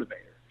great motivator.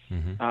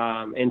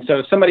 Mm-hmm. And so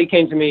if somebody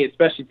came to me,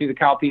 especially through the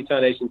Kyle Peets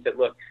Foundation, and said,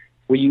 "Look,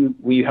 will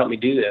you help me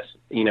do this?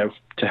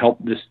 To help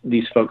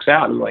these folks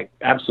out?" And I'm like,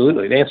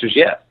 absolutely. The answer is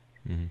yes.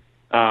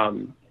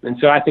 Mm-hmm. And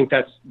so I think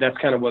that's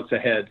kind of what's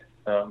ahead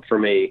for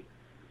me.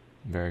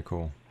 Very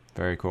cool.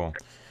 Very cool.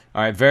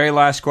 All right, very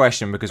last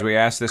question, because we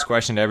ask this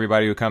question to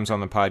everybody who comes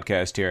on the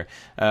podcast here.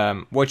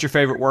 What's your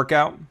favorite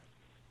workout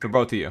for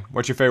both of you?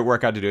 What's your favorite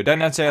workout to do? It doesn't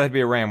necessarily have to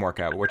be a RAM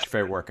workout, but what's your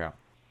favorite workout?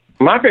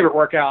 My favorite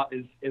workout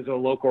is a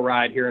local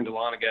ride here in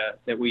Dahlonega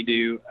that we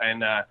do,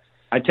 and I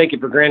take it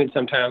for granted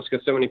sometimes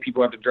because so many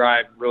people have to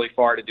drive really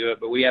far to do it,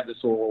 but we have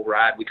this little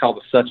ride we call the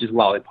Such Is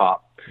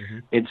Lollipop. Mm-hmm.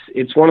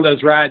 It's one of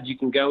those rides you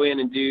can go in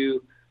and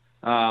do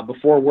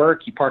before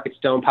work. You park at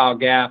Stone Pile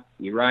Gap,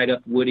 you ride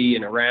up Woody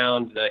and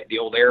around the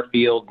old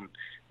airfield and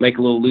make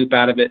a little loop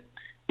out of it,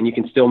 and you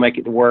can still make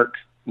it to work,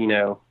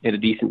 at a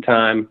decent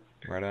time.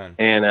 Right on.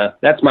 And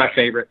that's my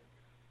favorite.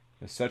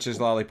 The Such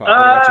Is Lollipop. What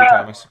about you,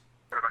 Thomas?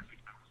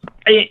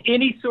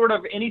 Any sort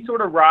of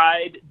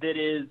ride that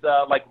is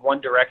like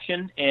One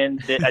Direction and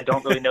that I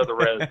don't really know the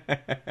road.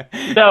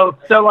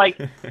 So like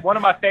one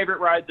of my favorite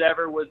rides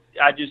ever was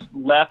I just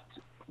left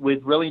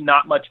with really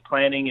not much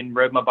planning and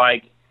rode my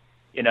bike,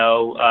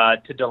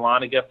 to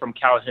Dahlonega from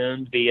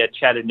Calhoun via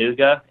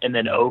Chattanooga and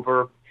then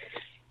over,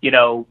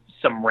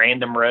 some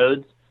random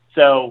roads.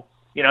 So,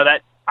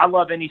 that I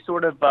love any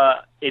sort of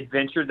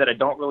adventure that I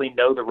don't really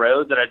know the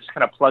road, that I just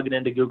kind of plug it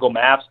into Google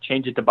Maps,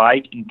 change it to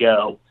bike and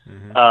go.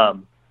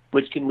 Mm-hmm.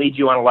 Which can lead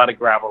you on a lot of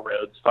gravel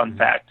roads. Fun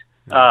fact.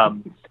 But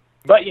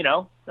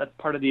that's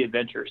part of the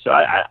adventure. So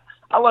I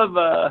love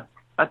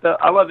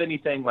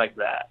anything like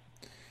that.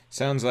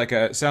 Sounds like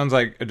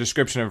a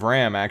description of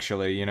RAM,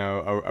 actually.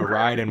 A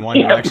ride in one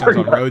direction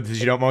on roads that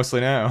you don't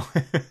mostly know.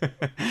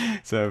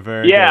 So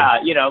very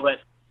good. But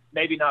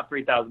maybe not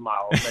 3,000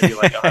 miles, maybe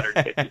like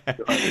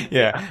 150.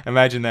 Yeah,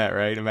 imagine that,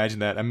 right? Imagine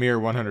that, a mere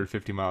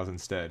 150 miles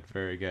instead.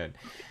 Very good.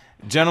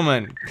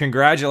 Gentlemen,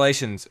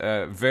 congratulations.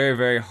 Very,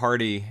 very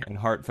hearty and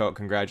heartfelt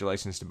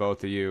congratulations to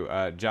both of you.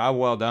 Job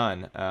well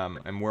done,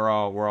 and we're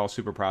all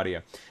super proud of you.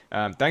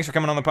 Thanks for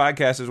coming on the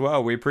podcast as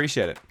well. We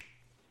appreciate it.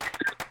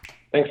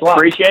 Thanks a lot.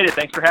 Appreciate it.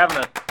 Thanks for having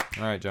us.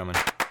 All right, gentlemen.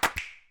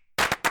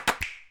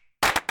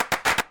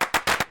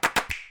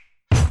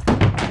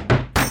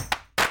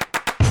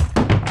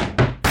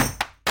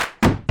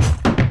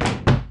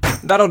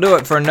 That'll do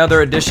it for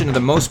another edition of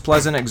the Most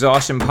Pleasant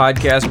Exhaustion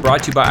Podcast,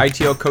 brought to you by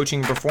ITO Coaching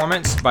and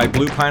Performance, by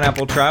Blue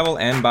Pineapple Travel,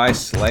 and by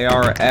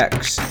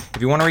SlayRx.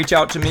 If you want to reach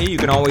out to me, you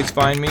can always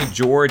find me,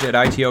 George, at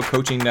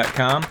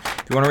ITOcoaching.com.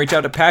 If you want to reach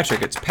out to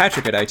Patrick, it's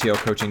Patrick at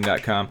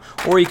ITOcoaching.com,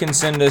 or you can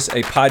send us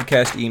a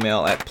podcast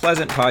email at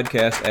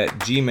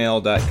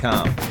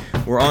pleasantpodcast@gmail.com.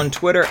 We're on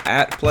Twitter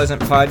at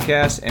Pleasant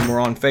Podcast, and we're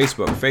on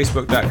Facebook,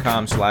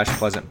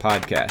 facebook.com/Pleasant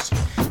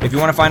Podcast. If you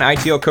want to find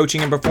ITO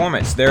Coaching and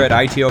Performance, they're at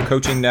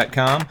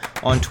ITOcoaching.com,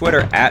 on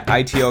Twitter at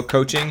ITO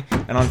Coaching,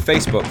 and on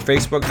Facebook,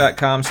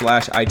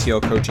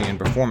 facebook.com/ITO Coaching and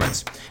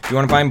Performance. If you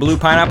want to find Blue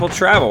Pineapple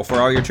Travel for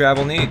all your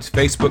travel needs,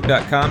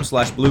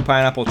 facebook.com/Blue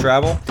Pineapple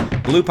Travel,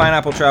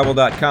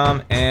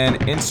 bluepineappletravel.com, and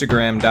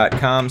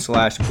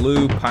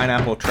instagram.com/Blue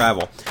Pineapple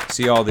Travel.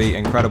 See all the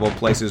incredible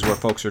places where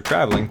folks are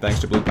traveling thanks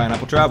to Blue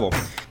Pineapple Travel.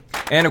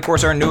 And, of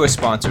course, our newest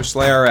sponsor,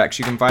 SlayRx.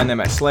 You can find them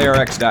at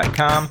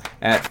slayrx.com,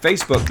 at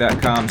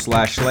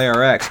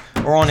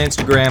facebook.com/slayrx, or on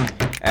Instagram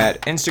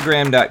at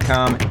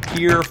instagram.com,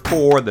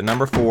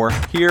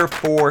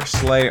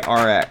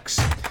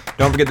 here4SlayRx.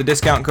 Don't forget the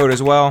discount code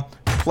as well,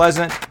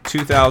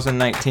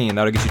 Pleasant2019.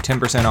 That'll get you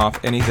 10% off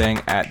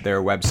anything at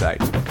their website.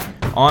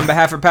 On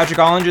behalf of Patrick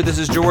Ollinger, this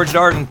is George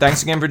Darden.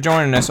 Thanks again for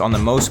joining us on the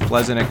Most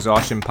Pleasant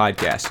Exhaustion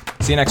Podcast.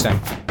 See you next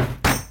time.